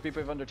creep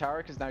wave under tower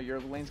because now your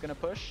lane's gonna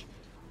push,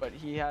 but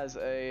he has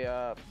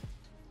an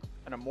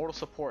immortal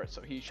support,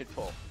 so he should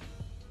pull.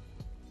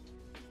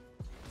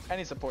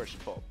 Any support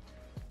should pull.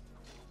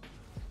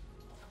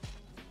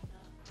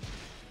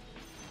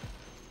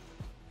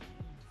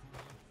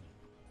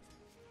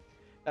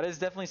 That is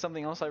definitely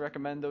something else I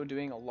recommend though,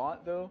 doing a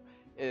lot though,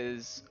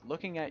 is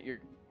looking at your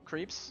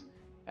creeps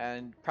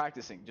and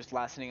practicing just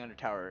last hitting under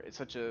tower. It's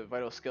such a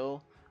vital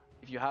skill.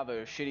 If you have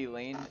a shitty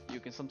lane, you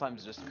can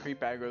sometimes just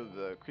creep aggro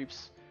the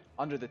creeps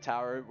under the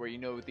tower where you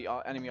know the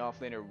enemy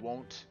offlaner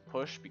won't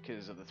push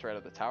because of the threat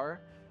of the tower.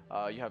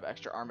 You have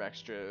extra armor,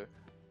 extra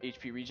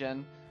HP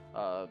regen,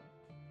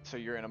 so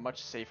you're in a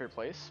much safer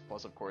place.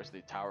 Plus, of course,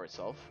 the tower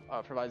itself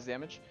provides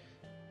damage.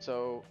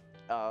 So,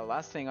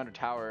 last thing under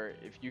tower,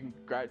 if you can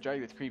drag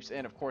the creeps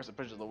in, of course it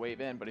pushes the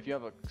wave in, but if you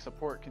have a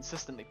support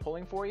consistently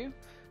pulling for you,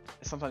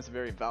 it's sometimes a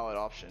very valid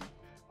option,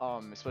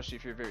 especially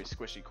if you're a very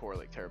squishy core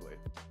like Terrorblade.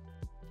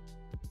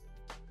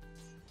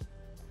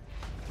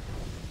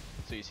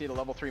 So you see the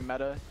level 3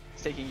 meta,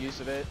 he's taking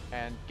use of it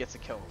and gets a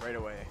kill right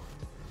away.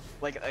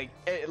 Like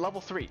at level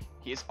 3,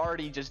 he is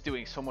already just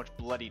doing so much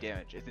bloody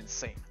damage, it's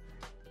insane.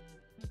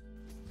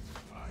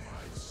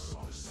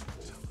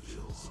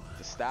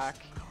 The stack.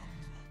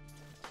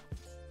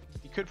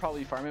 You could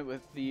probably farm it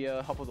with the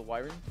help of the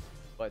Wyvern,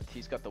 but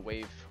he's got the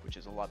wave, which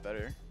is a lot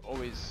better.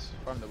 Always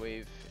farm the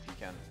wave if you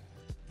can.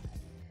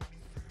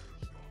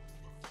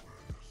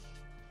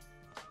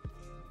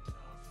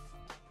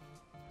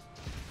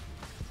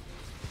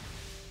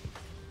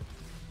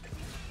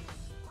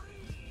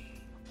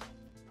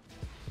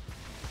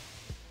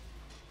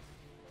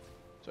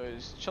 So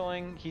he's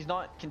chilling. He's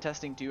not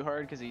contesting too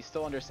hard because he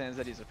still understands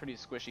that he's a pretty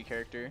squishy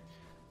character.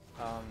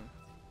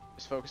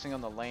 Just focusing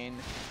on the lane.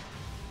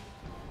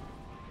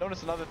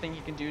 Notice another thing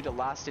you can do to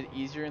last it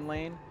easier in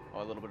lane.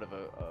 Oh, a little bit of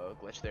a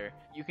glitch there.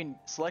 You can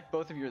select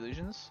both of your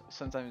illusions.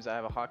 Sometimes I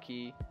have a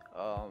hotkey.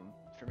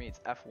 For me, it's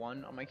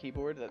F1 on my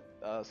keyboard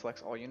that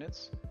selects all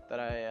units that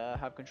I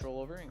have control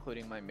over,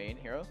 including my main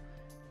hero.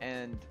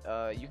 And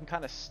you can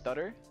kind of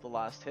stutter the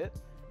last hit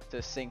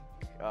to sync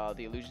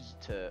the illusions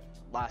to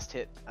last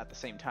hit at the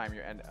same time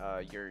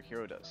your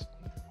hero does.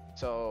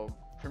 So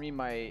for me,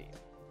 my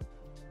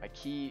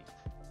key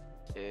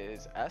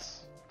is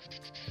S.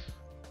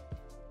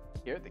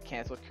 Here, the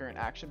cancel current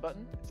action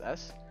button, it's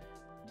S.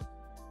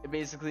 It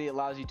basically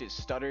allows you to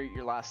stutter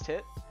your last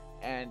hit,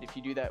 and if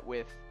you do that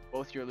with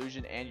both your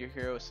illusion and your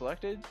hero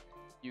selected,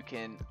 you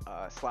can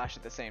slash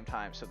at the same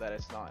time so that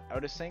it's not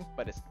out of sync,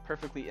 but it's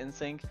perfectly in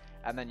sync,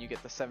 and then you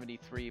get the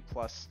 73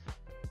 plus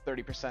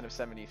 30% of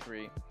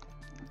 73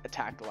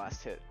 attack the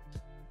last hit.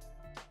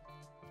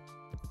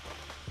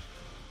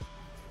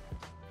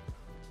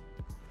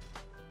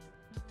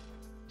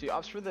 So he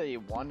opts for the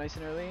 1 nice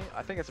and early.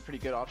 I think it's a pretty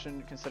good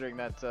option considering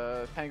that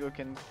Pango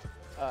can,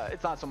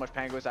 it's not so much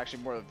Pango, it's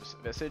actually more of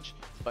Visage,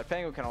 but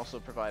Pango can also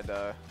provide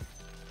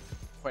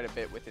quite a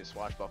bit with his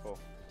swashbuckle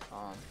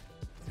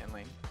in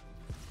lane.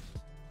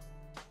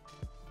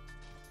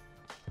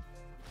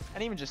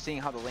 And even just seeing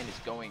how the lane is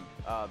going,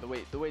 the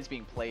way it's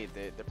being played,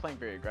 they're playing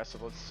very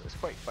aggressive. It's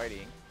quite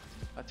fighting.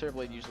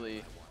 Terrorblade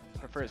usually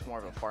prefers more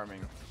of a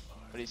farming,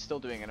 but he's still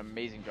doing an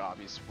amazing job.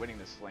 He's winning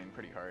this lane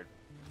pretty hard.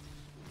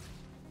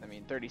 I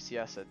mean, 30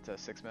 CS at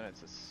 6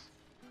 minutes is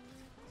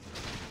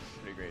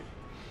pretty great.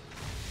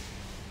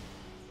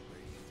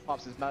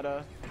 Pops his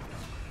meta,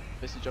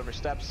 Visage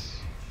oversteps,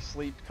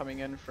 Sleep coming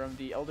in from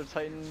the Elder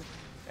Titan,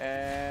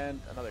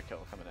 and another kill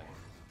coming in.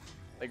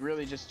 Like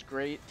really just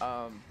great,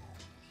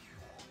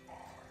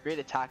 great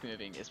attack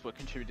moving is what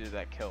contributed to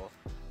that kill.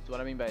 So what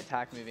I mean by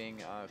attack moving,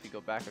 if you go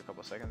back a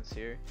couple seconds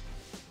here,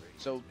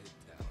 so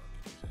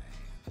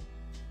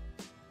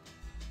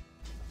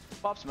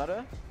Pop's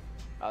meta,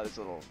 there's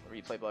a little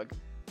replay bug,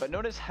 but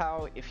notice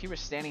how if he was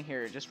standing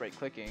here just right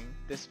clicking,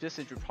 this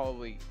Visage would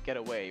probably get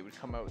away. It would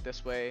come out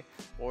this way,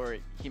 or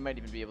he might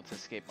even be able to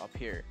escape up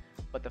here.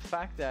 But the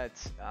fact that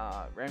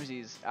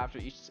Ramzes, after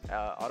each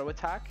auto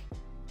attack,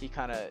 he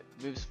kind of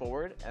moves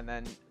forward, and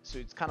then so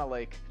it's kind of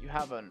like you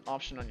have an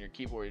option on your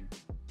keyboard,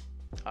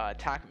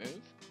 attack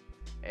move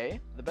A.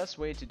 The best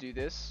way to do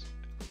this,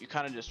 you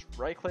kind of just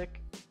right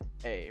click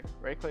A,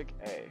 right click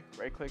A,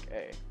 right click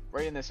A,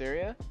 right in this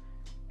area,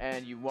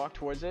 and you walk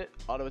towards it,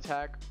 auto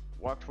attack,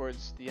 walk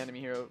towards the enemy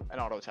hero, and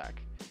auto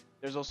attack.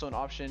 There's also an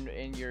option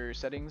in your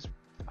settings.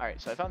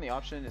 Alright, so I found the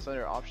option, it's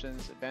under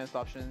options, advanced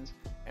options,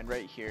 and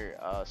right here,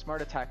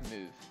 smart attack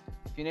move.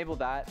 If you enable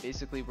that,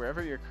 basically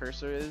wherever your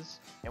cursor is,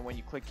 and when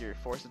you click your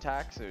force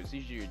attack, so it's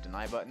usually your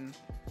deny button,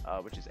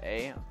 which is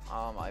A,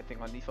 I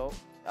think on default,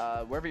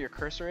 wherever your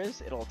cursor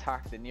is, it'll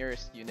attack the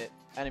nearest unit,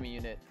 enemy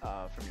unit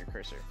from your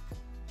cursor.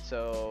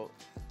 So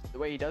the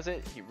way he does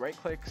it, he right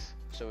clicks,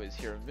 so his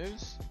hero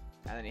moves,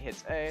 and then he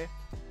hits A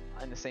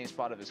in the same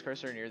spot of his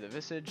cursor near the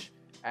Visage,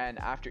 and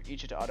after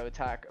each auto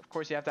attack, of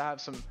course you have to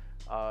have some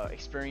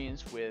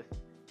experience with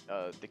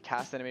the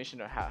cast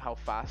animation or how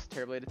fast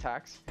Terrorblade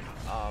attacks,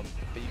 but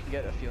you can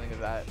get a feeling of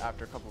that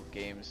after a couple of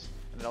games,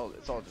 and it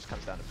all just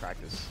comes down to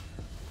practice.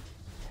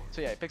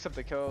 So yeah, he picks up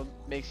the kill,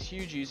 makes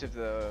huge use of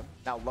the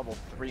now level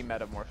 3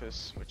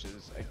 Metamorphosis, which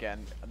is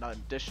again an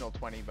additional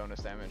 20 bonus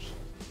damage.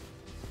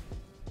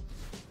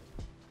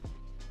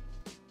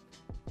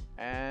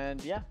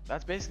 And yeah,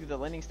 that's basically the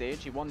laning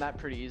stage. He won that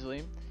pretty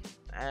easily,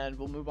 and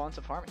we'll move on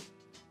to farming.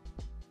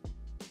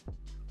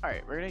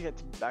 Alright, we're gonna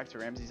get back to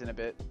Ramzes in a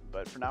bit,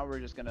 but for now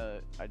we're just gonna,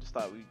 I just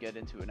thought we'd get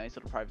into a nice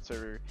little private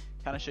server,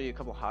 kind of show you a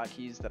couple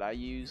hotkeys that I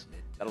use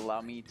that allow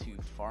me to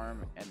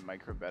farm and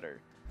micro better.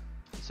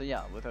 So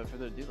yeah, without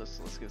further ado, let's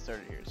get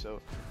started here.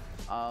 So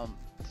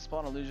to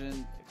spawn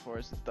illusion, of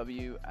course, it's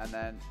W, and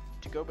then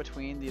to go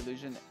between the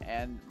illusion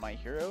and my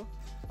hero,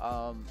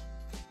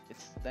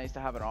 it's nice to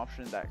have an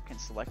option that can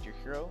select your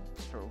hero.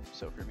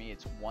 So for me,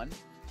 it's 1.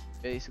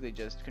 Basically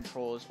just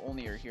controls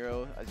only your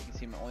hero. As you can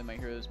see, only my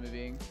hero is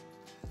moving.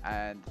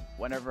 And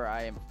whenever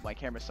my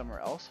camera's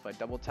somewhere else, if I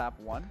double tap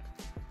 1,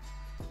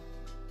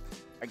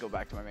 I go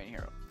back to my main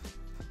hero.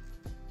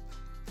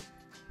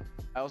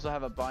 I also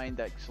have a bind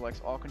that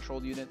selects all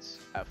controlled units,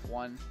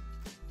 F1.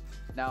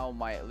 Now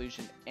my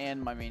illusion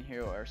and my main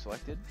hero are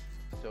selected.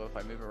 So if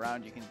I move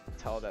around, you can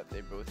tell that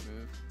they both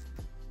move.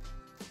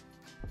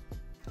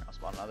 I'll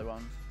spawn another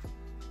one.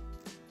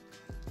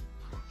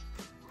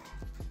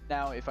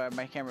 Now if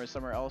my camera is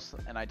somewhere else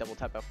and I double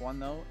tap F1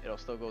 though, it'll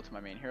still go to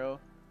my main hero.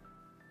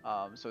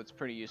 So it's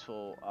pretty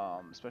useful,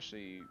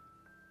 especially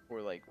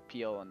for like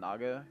PL and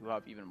Naga, who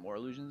have even more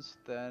illusions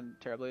than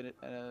Terrorblade,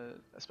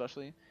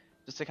 especially,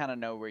 just to kind of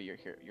know where your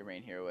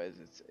main hero is.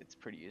 It's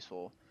pretty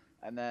useful.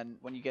 And then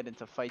when you get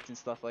into fights and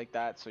stuff like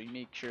that, so you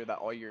make sure that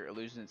all your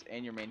illusions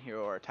and your main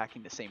hero are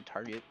attacking the same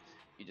target.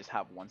 You just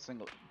have one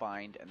single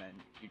bind, and then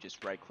you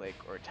just right click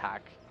or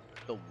attack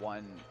the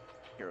one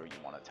hero you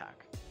want to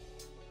attack.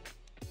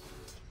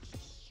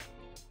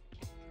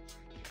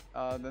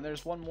 Then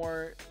there's one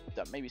more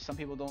that maybe some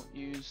people don't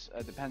use.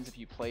 Depends if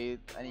you play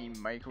any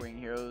microwing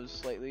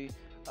heroes lately.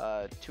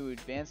 2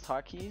 advanced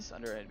hotkeys.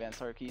 Under advanced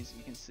hotkeys,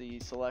 you can see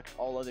select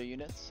all other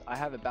units. I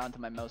have it bound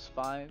to my mouse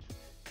 5.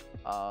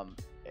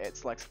 It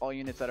selects all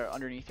units that are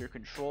underneath your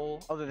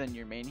control other than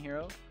your main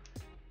hero.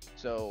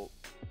 So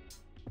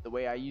the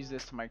way I use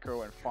this to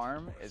micro and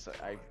farm is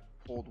I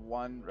hold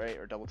 1, right,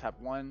 or double tap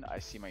 1, I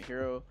see my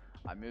hero,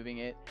 I'm moving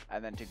it,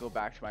 and then to go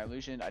back to my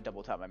illusion, I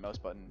double tap my mouse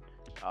button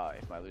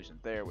if my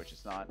illusion's there, which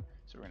it's not,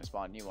 so we're going to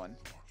spawn a new one.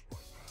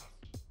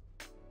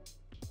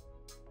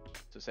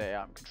 So say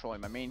I'm controlling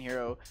my main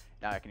hero,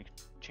 now I can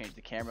change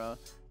the camera,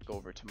 go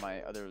over to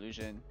my other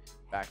illusion,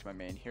 back to my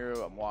main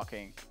hero, I'm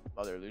walking,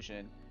 other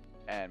illusion,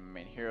 and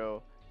main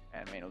hero,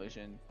 and main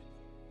illusion,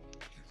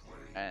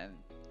 and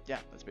yeah,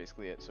 that's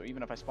basically it. So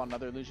even if I spawn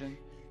another illusion,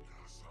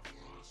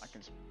 I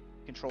can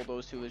control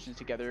those two illusions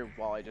together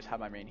while I just have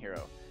my main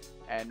hero.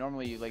 And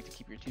normally you like to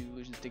keep your two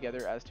illusions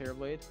together as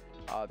Terrorblade.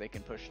 They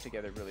can push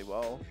together really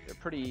well. They're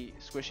pretty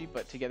squishy,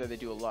 but together they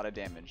do a lot of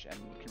damage and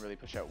can really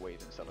push out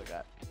waves and stuff like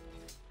that.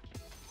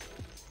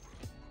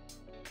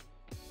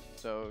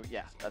 So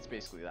yeah, that's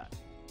basically that.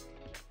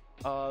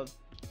 A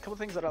couple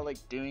things that I like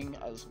doing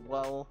as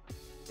well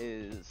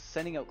is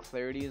sending out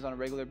clarities on a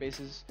regular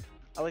basis.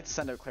 I like to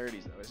send out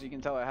clarities though. As you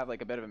can tell, I have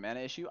like a bit of a mana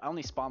issue. I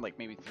only spawned like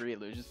maybe 3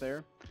 illusions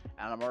there,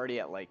 and I'm already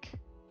at like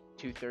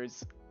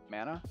 2/3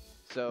 mana.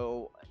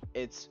 So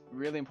it's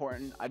really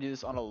important. I do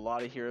this on a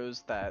lot of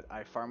heroes that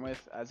I farm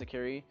with as a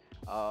carry.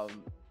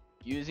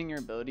 Using your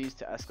abilities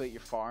to escalate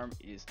your farm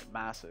is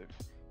massive.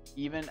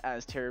 Even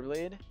as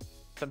Terrorblade,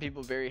 some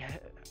people very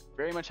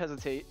much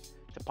hesitate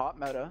to pop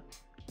meta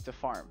to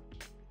farm.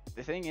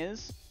 The thing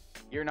is,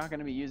 you're not going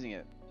to be using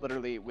it.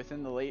 Literally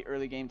within the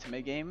early game to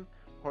mid game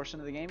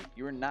portion of the game,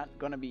 you're not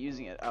going to be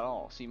using it at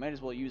all. So you might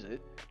as well use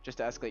it just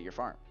to escalate your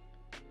farm.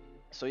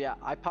 So yeah,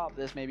 I popped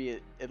this maybe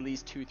at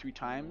least 2-3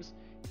 times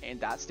in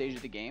that stage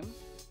of the game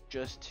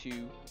just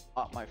to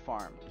up my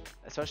farm.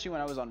 Especially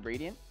when I was on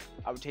Radiant,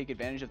 I would take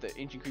advantage of the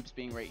ancient creeps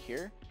being right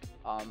here.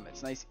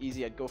 It's nice,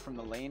 easy. I'd go from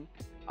the lane,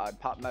 I'd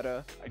pop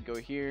meta, I'd go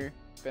here,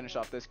 finish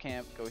off this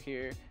camp, go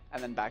here,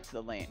 and then back to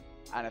the lane.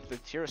 And if the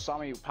hero saw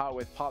me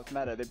with popped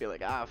meta, they'd be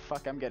like, ah,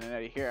 fuck, I'm getting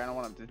out of here. I don't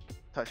want him to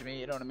touch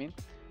me, you know what I mean?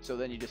 So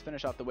then you just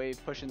finish off the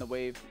wave, push in the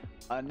wave.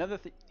 Another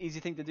easy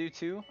thing to do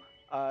too,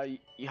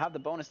 you have the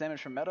bonus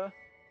damage from meta.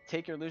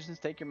 Take your illusions,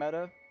 take your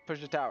meta, push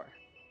the tower.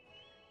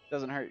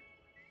 Doesn't hurt.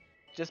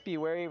 Just be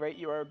wary, right?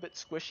 You are a bit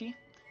squishy,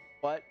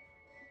 but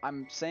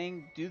I'm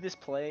saying do this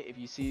play if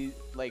you see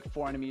like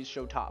 4 enemies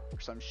show top or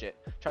some shit.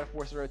 Try to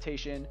force a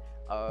rotation,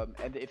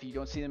 and if you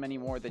don't see them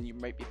anymore, then you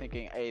might be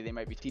thinking, hey, they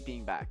might be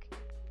TPing back.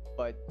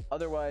 But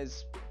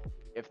otherwise,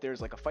 if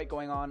there's like a fight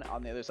going on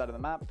the other side of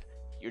the map,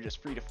 you're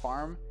just free to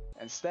farm.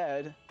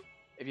 Instead,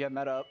 if you have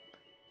meta up,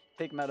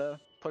 take meta,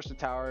 push the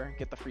tower,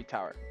 get the free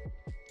tower.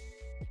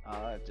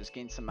 Just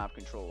gain some map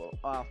control.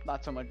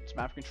 Not so much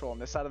map control on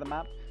this side of the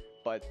map,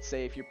 but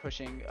say if you're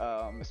pushing,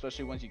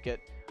 especially once you get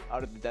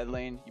out of the dead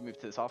lane, you move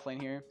to this off lane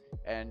here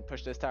and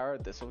push this tower,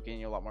 this will gain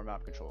you a lot more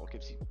map control.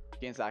 It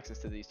gains access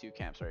to these 2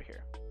 camps right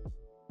here.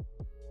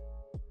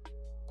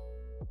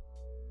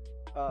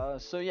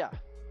 So yeah,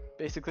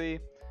 basically,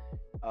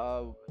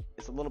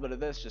 it's a little bit of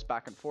this, just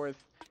back and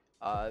forth.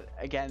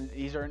 Again,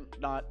 these are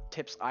not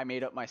tips I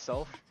made up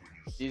myself.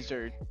 These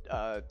are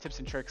tips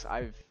and tricks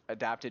I've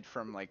adapted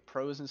from like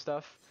pros and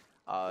stuff.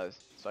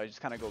 So I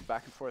just kind of go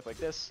back and forth like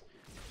this.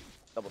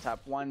 Double tap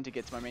 1 to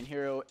get to my main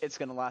hero. It's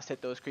going to last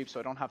hit those creeps, so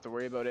I don't have to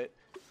worry about it.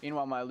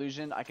 Meanwhile, my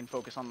illusion, I can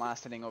focus on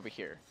last hitting over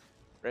here,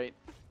 right?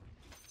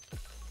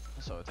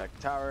 So attack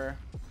the tower.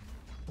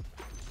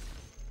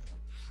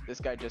 This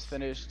guy just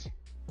finished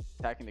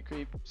attacking the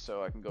creep,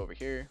 so I can go over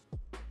here,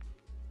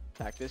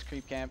 attack this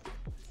creep camp.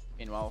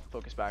 Meanwhile,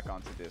 focus back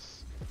onto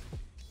this.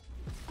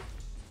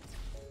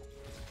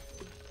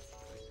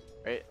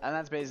 Right, and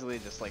that's basically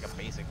just like a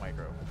basic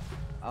micro.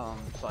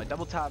 So I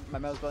double tap my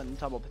mouse button,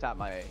 double tap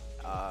my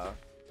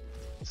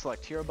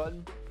select hero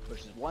button,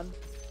 which is 1.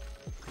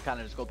 I kind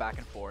of just go back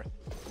and forth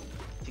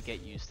to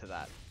get used to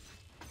that.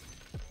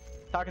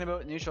 Talking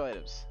about neutral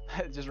items,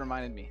 it just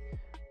reminded me.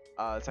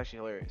 It's actually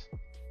hilarious.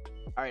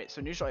 Alright,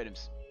 so neutral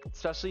items.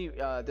 Especially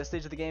this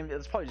stage of the game,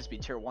 it'll probably just be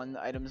tier 1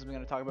 items I'm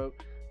going to talk about.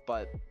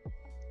 But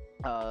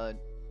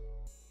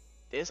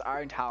this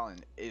Iron Talon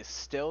is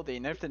still, they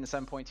nerfed it in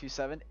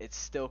 7.27, it's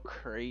still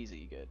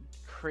crazy good.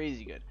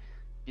 Crazy good.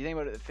 If you think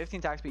about it, 15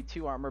 attack speed,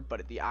 2 armor,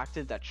 but the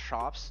active that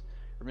chops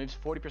removes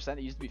 40%,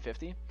 it used to be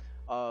 50.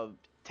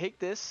 Take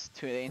this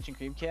to the Ancient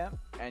Creep Camp,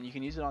 and you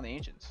can use it on the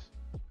Ancients.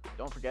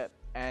 Don't forget.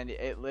 And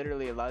it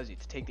literally allows you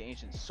to take the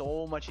Ancients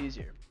so much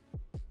easier.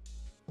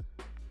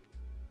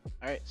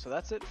 Alright, so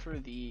that's it for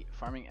the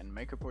farming and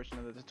micro portion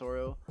of the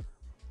tutorial.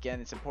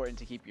 Again, it's important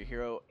to keep your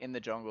hero in the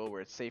jungle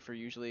where it's safer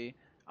usually.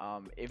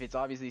 If it's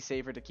obviously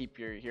safer to keep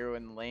your hero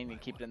in the lane, and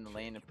keep it in the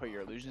lane and put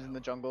your illusions in the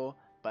jungle,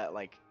 but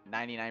like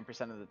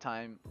 99% of the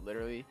time,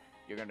 literally,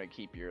 you're going to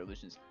keep your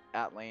illusions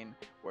at lane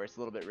where it's a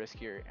little bit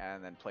riskier,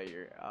 and then play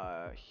your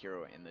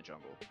hero in the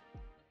jungle.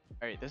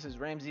 Alright, this is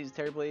Ramzes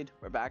Terrorblade.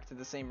 We're back to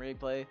the same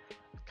replay.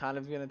 Kind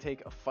of going to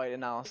take a fight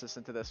analysis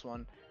into this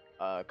one.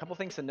 A couple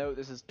things to note,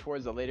 this is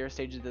towards the later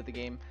stages of the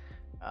game.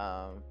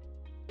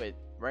 But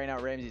right now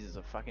Ramzes is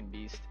a fucking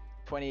beast.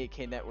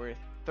 28k net worth,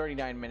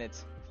 39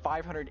 minutes,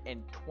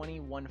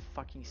 521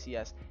 fucking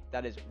CS.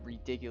 That is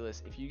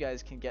ridiculous. If you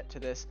guys can get to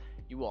this,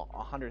 you will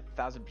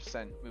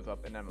 100,000% move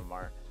up in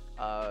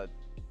MMR.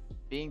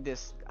 Being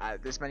this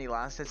many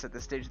last hits at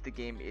this stage of the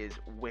game is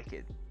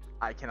wicked.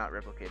 I cannot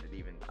replicate it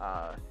even.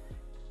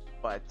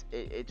 But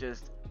it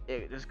just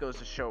goes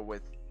to show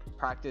with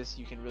practice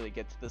you can really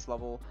get to this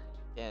level.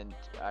 And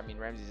I mean,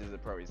 Ramzes is a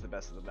pro. He's the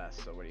best of the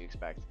best. So what do you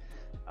expect?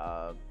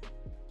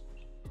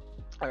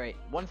 Alright,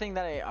 one thing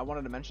that I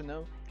wanted to mention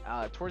though,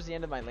 towards the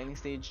end of my landing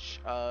stage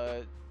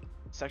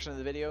section of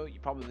the video, you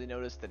probably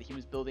noticed that he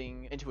was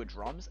building into a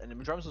drums,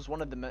 and drums was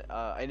one of the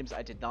items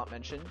I did not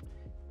mention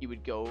he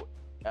would go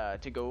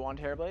to go on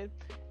Terrorblade,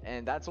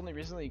 and that's only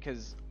recently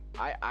because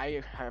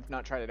I have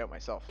not tried it out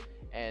myself,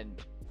 and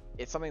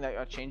it's something that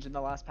got changed in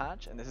the last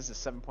patch, and this is a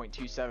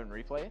 7.27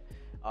 replay,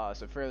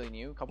 so fairly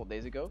new, a couple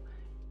days ago,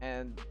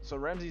 and so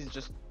Ramzes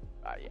just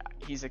yeah,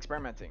 he's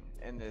experimenting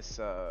in this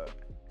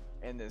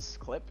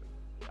clip.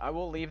 I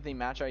will leave the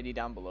match ID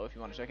down below if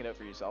you want to check it out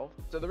for yourself.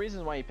 So the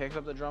reason why he picks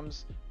up the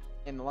drums,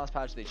 in the last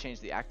patch they changed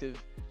the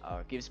active,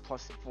 gives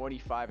plus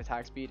 45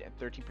 attack speed and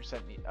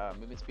 13%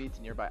 movement speed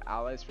to nearby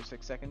allies for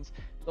 6 seconds.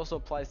 It also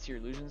applies to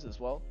your illusions as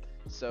well.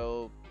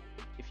 So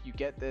if you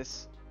get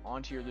this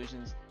onto your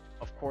illusions,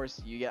 of course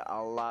you get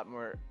a lot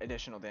more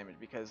additional damage,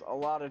 because a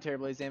lot of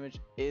Terrorblade's damage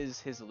is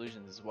his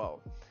illusions as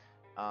well.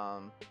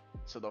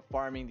 So the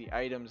farming, the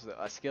items, the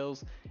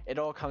skills, it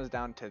all comes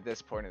down to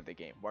this point of the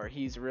game where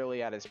he's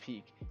really at his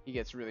peak. He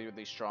gets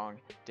really strong,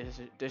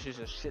 dishes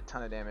a shit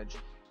ton of damage,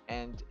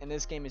 and in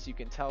this game, as you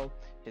can tell,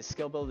 his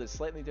skill build is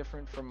slightly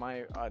different from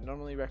my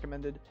normally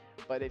recommended,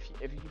 but if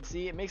you can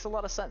see, it makes a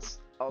lot of sense.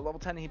 Level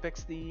 10 he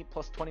picks the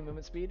plus 20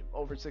 movement speed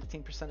over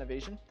 16%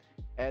 evasion.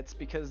 It's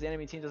because the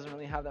enemy team doesn't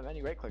really have that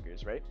many right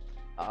clickers, right?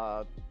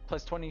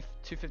 Plus 20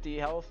 250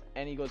 health,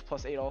 and he goes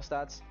plus 8 all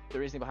stats. The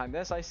reasoning behind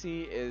this I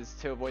see is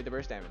to avoid the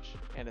burst damage,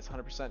 and it's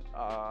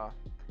 100%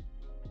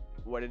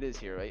 what it is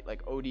here, right?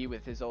 Like OD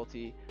with his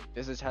ulti,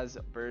 Visage has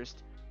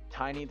burst,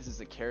 Tiny, this is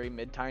a carry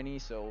mid Tiny,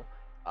 so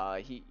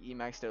he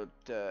maxed out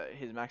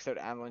his maxed out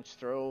avalanche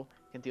throw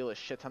can deal a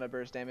shit ton of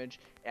burst damage,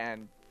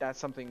 and that's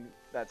something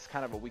that's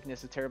kind of a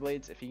weakness of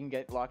Terrorblade's. If he can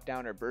get locked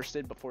down or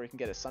bursted before he can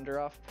get his sunder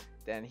off,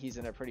 then he's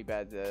in a pretty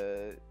bad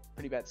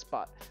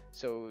spot.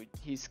 So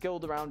he's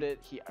skilled around it.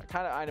 He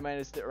kind of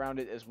itemized around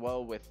it as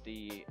well with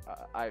the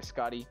Eye of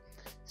Scotty.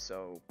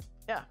 So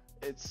yeah,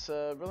 it's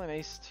really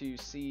nice to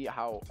see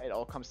how it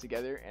all comes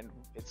together, and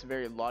it's a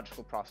very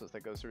logical process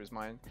that goes through his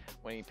mind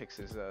when he picks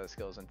his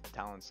skills and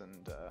talents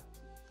and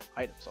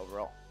items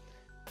overall.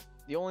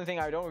 The only thing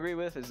I don't agree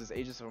with is this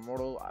Aegis of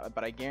Immortal,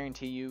 but I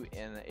guarantee you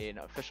in an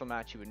official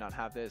match you would not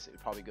have this. It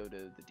would probably go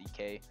to the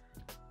DK.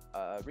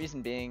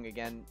 Reason being,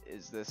 again,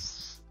 is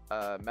this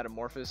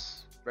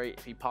Metamorphosis, right?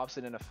 If he pops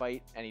it in a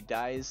fight and he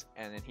dies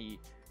and then he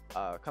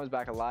comes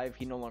back alive,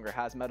 he no longer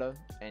has meta,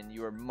 and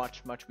you are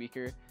much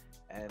weaker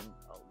and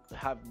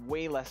have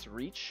way less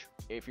reach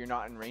if you're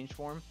not in range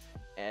form.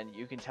 And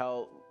you can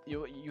tell,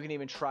 you can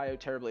even try out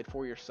Terrorblade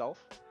for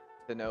yourself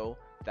to know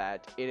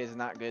that it is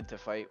not good to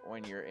fight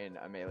when you're in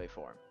a melee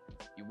form.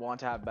 You want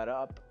to have meta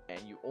up,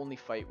 and you only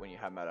fight when you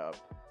have meta up.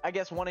 I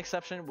guess one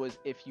exception was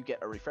if you get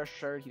a refresher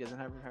shard. He doesn't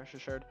have a refresher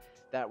shard.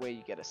 That way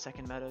you get a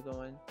second meta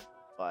going,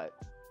 but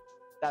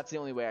that's the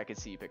only way I could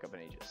see you pick up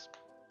an Aegis.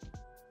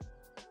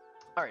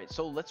 Alright,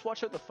 so let's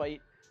watch out the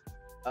fight.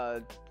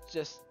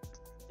 Let's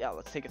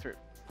take it through.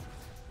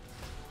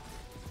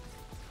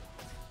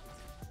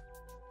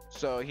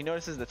 So he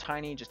notices the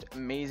Tiny, just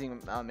amazing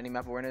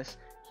minimap awareness.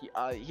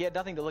 He had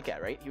nothing to look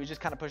at, right? He was just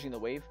kind of pushing the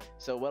wave.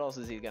 So what else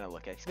is he gonna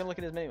look at? He's gonna look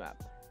at his minimap,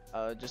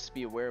 just to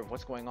be aware of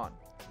what's going on.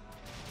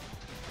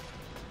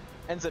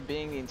 Ends up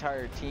being the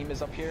entire team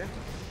is up here,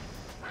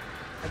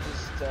 and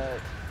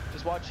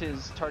just watch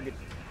his target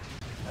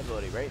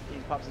ability, right? He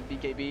pops his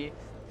BKB.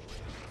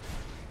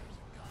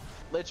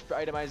 Lich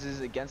itemizes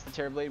against the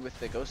Terrorblade with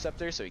the Ghost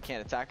Scepter, so he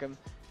can't attack him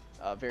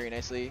very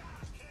nicely.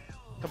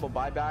 Couple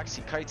buybacks.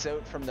 He kites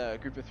out from the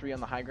group of 3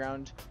 on the high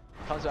ground,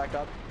 comes back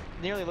up.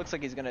 Nearly looks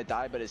like he's gonna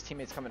die, but his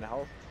teammates come into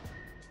health.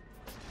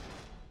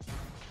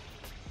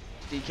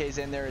 DK's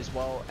in there as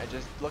well, and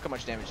just look how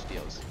much damage he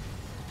deals.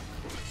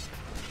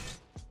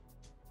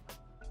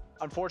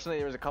 Unfortunately,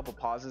 there was a couple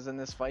pauses in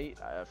this fight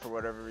for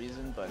whatever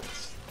reason, but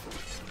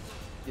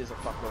he does a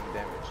fuckload of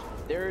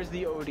damage. There's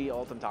the OD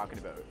ult I'm talking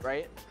about,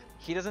 right?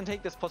 He doesn't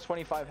take this plus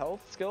 25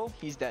 health skill,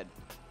 he's dead.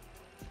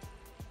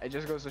 It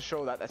just goes to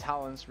show that the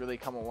talents really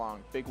come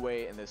along big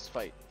way in this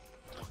fight.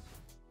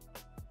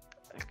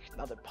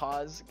 Another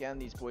pause. Again,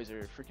 these boys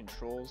are freaking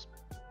trolls.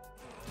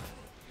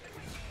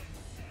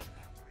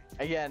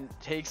 Again,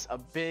 takes a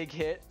big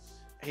hit.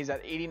 He's at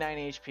 89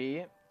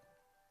 HP.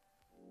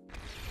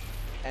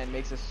 And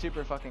makes a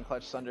super fucking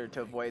clutch sunder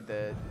to avoid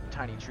the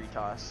Tiny tree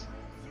toss.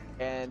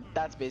 And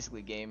that's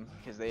basically game,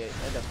 because they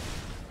end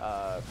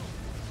up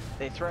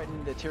they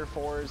threaten the tier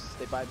 4s,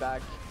 they buy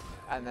back,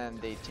 and then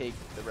they take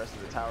the rest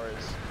of the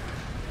towers.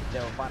 They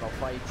have a final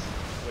fight,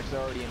 which they're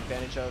already in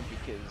advantage of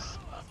because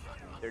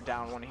they're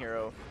down 1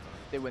 hero.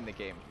 They win the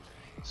game.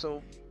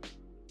 So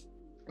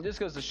it just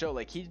goes to show,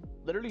 like, he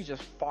literally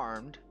just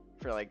farmed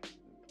for like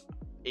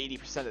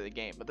 80% of the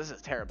game. But this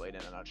is Terrorblade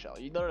in a nutshell.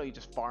 You literally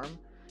just farm,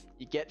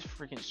 you get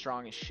freaking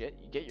strong as shit,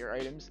 you get your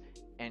items,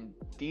 and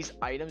these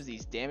items,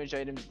 these damage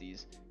items,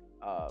 these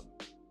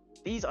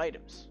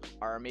items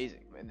are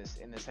amazing in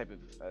this type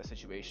of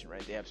situation,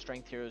 right? They have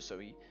strength heroes, so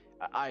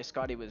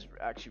Scotty was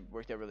actually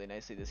worked out really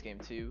nicely this game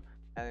too,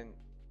 and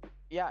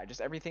yeah,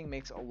 just everything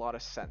makes a lot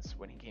of sense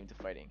when he came to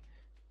fighting.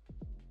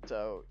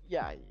 So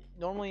yeah,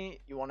 normally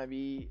you want to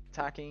be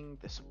attacking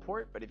the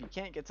support, but if you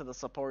can't get to the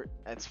support,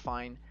 that's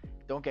fine.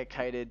 Don't get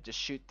kited, just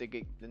shoot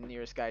the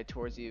nearest guy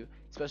towards you.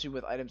 Especially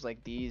with items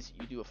like these,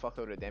 you do a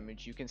fuckload of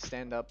damage. You can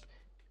stand up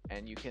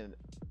and you can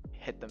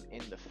hit them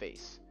in the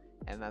face.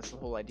 And that's the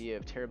whole idea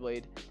of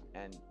Terrorblade,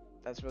 and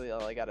that's really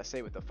all I gotta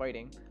say with the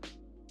fighting.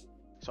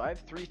 So I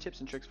have 3 tips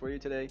and tricks for you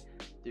today.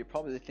 They're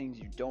probably the things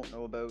you don't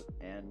know about,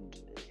 and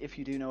if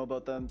you do know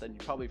about them, then you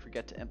probably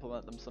forget to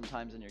implement them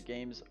sometimes in your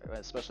games,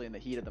 especially in the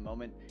heat of the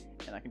moment,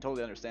 and I can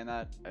totally understand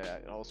that.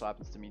 It also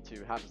happens to me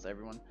too, it happens to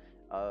everyone.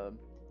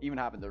 Even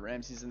happened to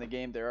Ramzes in the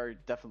game. There are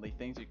definitely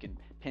things you can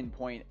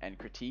pinpoint and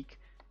critique.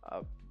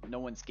 No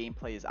one's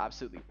gameplay is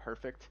absolutely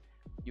perfect.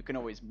 You can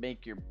always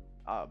make your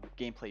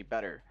gameplay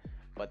better,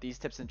 but these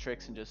tips and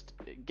tricks and just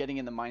getting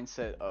in the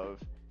mindset of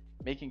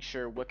making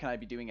sure what can I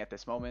be doing at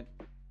this moment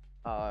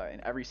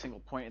in every single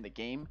point in the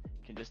game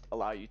can just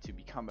allow you to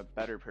become a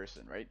better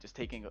person, right? Just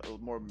taking a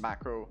more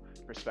macro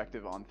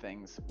perspective on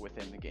things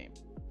within the game.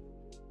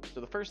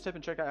 So the first tip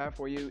and trick I have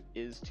for you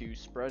is to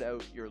spread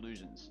out your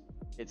illusions.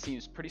 It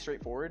seems pretty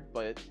straightforward,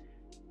 but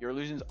your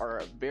illusions are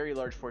a very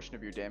large portion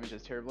of your damage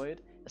as Terrorblade,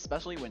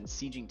 especially when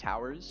sieging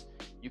towers.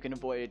 You can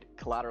avoid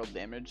collateral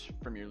damage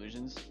from your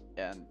illusions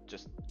and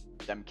just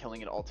them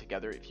killing it all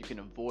together if you can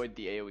avoid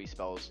the AoE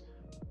spells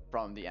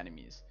from the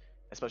enemies,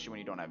 especially when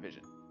you don't have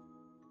vision.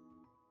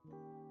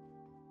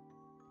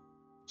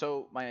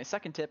 So my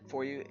second tip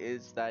for you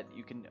is that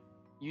you can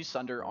use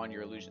Sunder on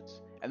your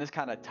illusions, and this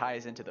kind of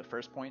ties into the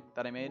first point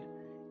that I made,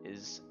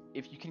 is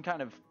if you can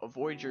kind of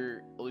avoid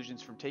your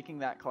illusions from taking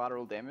that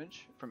collateral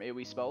damage from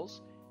AoE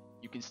spells,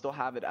 you can still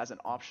have it as an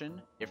option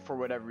if for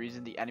whatever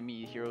reason the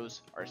enemy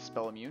heroes are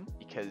spell immune,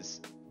 because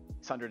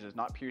Sunder does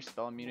not pierce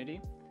spell immunity.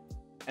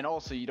 And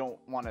also you don't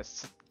want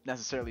to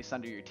necessarily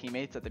Sunder your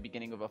teammates at the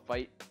beginning of a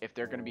fight if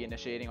they're going to be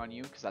initiating on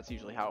you, because that's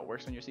usually how it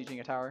works when you're sieging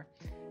a tower.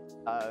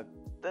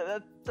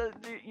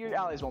 Your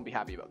allies won't be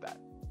happy about that,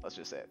 let's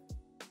just say it.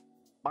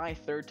 My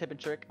third tip and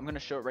trick, I'm going to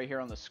show it right here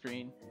on the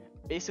screen.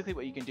 Basically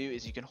what you can do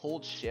is you can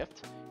hold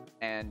shift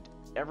and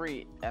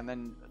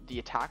then the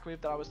attack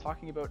move that I was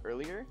talking about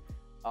earlier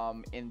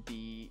in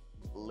the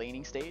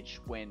laning stage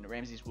when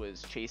Ramzes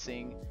was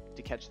chasing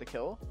to catch the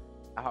kill,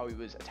 how he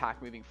was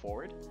attack moving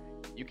forward.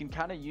 You can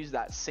kind of use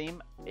that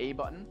same A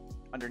button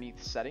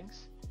underneath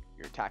settings,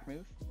 your attack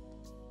move,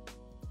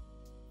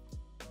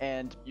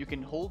 and you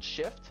can hold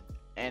shift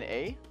and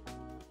A,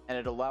 and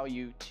it'll allow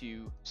you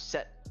to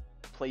set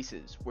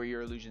places where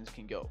your illusions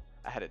can go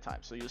ahead of time.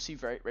 So you'll see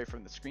right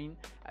from the screen,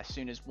 as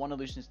soon as one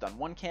illusion's done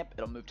one camp,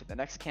 it'll move to the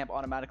next camp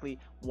automatically.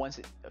 Once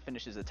it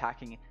finishes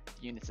attacking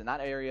the units in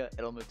that area,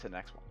 it'll move to the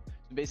next one.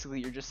 So basically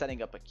you're just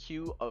setting up a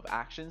queue of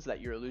actions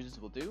that your illusions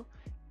will do.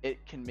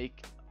 It can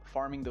make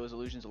farming those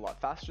illusions a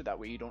lot faster, that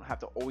way you don't have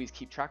to always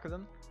keep track of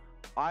them.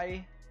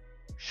 I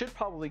should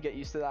probably get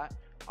used to that.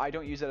 I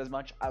don't use it as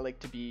much. I like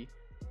to be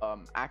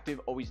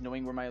active, always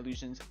knowing where my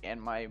illusions and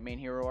my main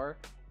hero are,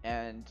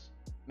 and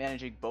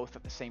managing both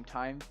at the same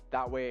time.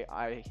 That way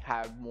I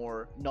have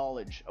more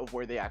knowledge of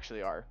where they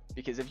actually are,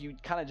 because if you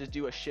kind of just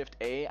do a shift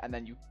A and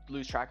then you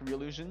lose track of your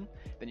illusion,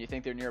 then you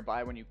think they're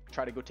nearby when you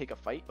try to go take a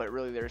fight, but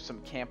really there's some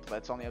camp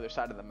that's on the other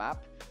side of the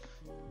map,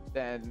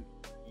 then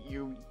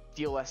you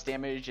deal less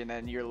damage and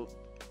then you'll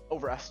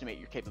overestimate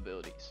your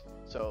capabilities.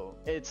 So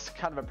it's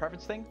kind of a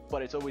preference thing,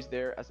 but it's always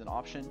there as an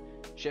option.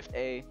 Shift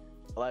A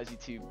allows you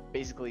to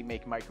basically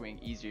make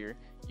microwing easier.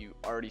 You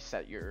already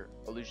set your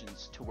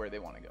illusions to where they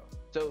want to go.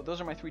 So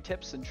those are my 3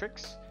 tips and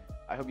tricks.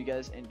 I hope you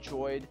guys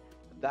enjoyed.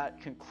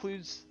 That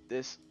concludes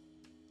this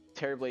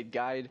Terrorblade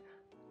guide.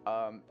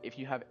 If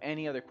you have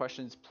any other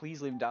questions,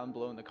 please leave them down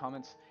below in the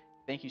comments.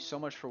 Thank you so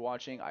much for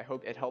watching. I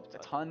hope it helped a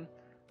ton.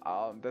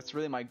 That's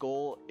really my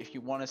goal. If you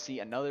want to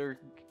see another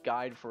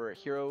guide for a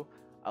hero,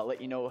 I'll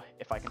let you know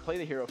if I can play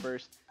the hero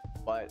first,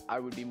 but I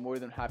would be more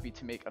than happy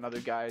to make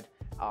another guide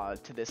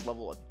to this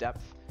level of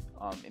depth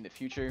in the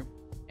future.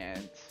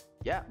 And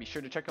yeah, be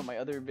sure to check out my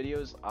other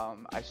videos.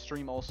 I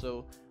stream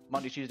also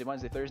Monday, Tuesday,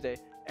 Wednesday, Thursday,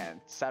 and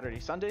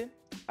Saturday, Sunday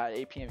at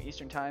 8 p.m.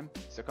 Eastern time.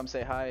 So come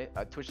say hi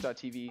at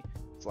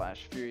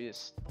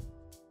twitch.tv/furious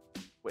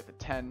with a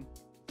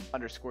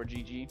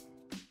 10_GG.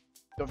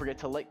 Don't forget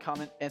to like,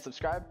 comment, and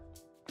subscribe.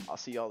 I'll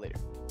see y'all later.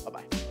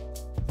 Bye-bye.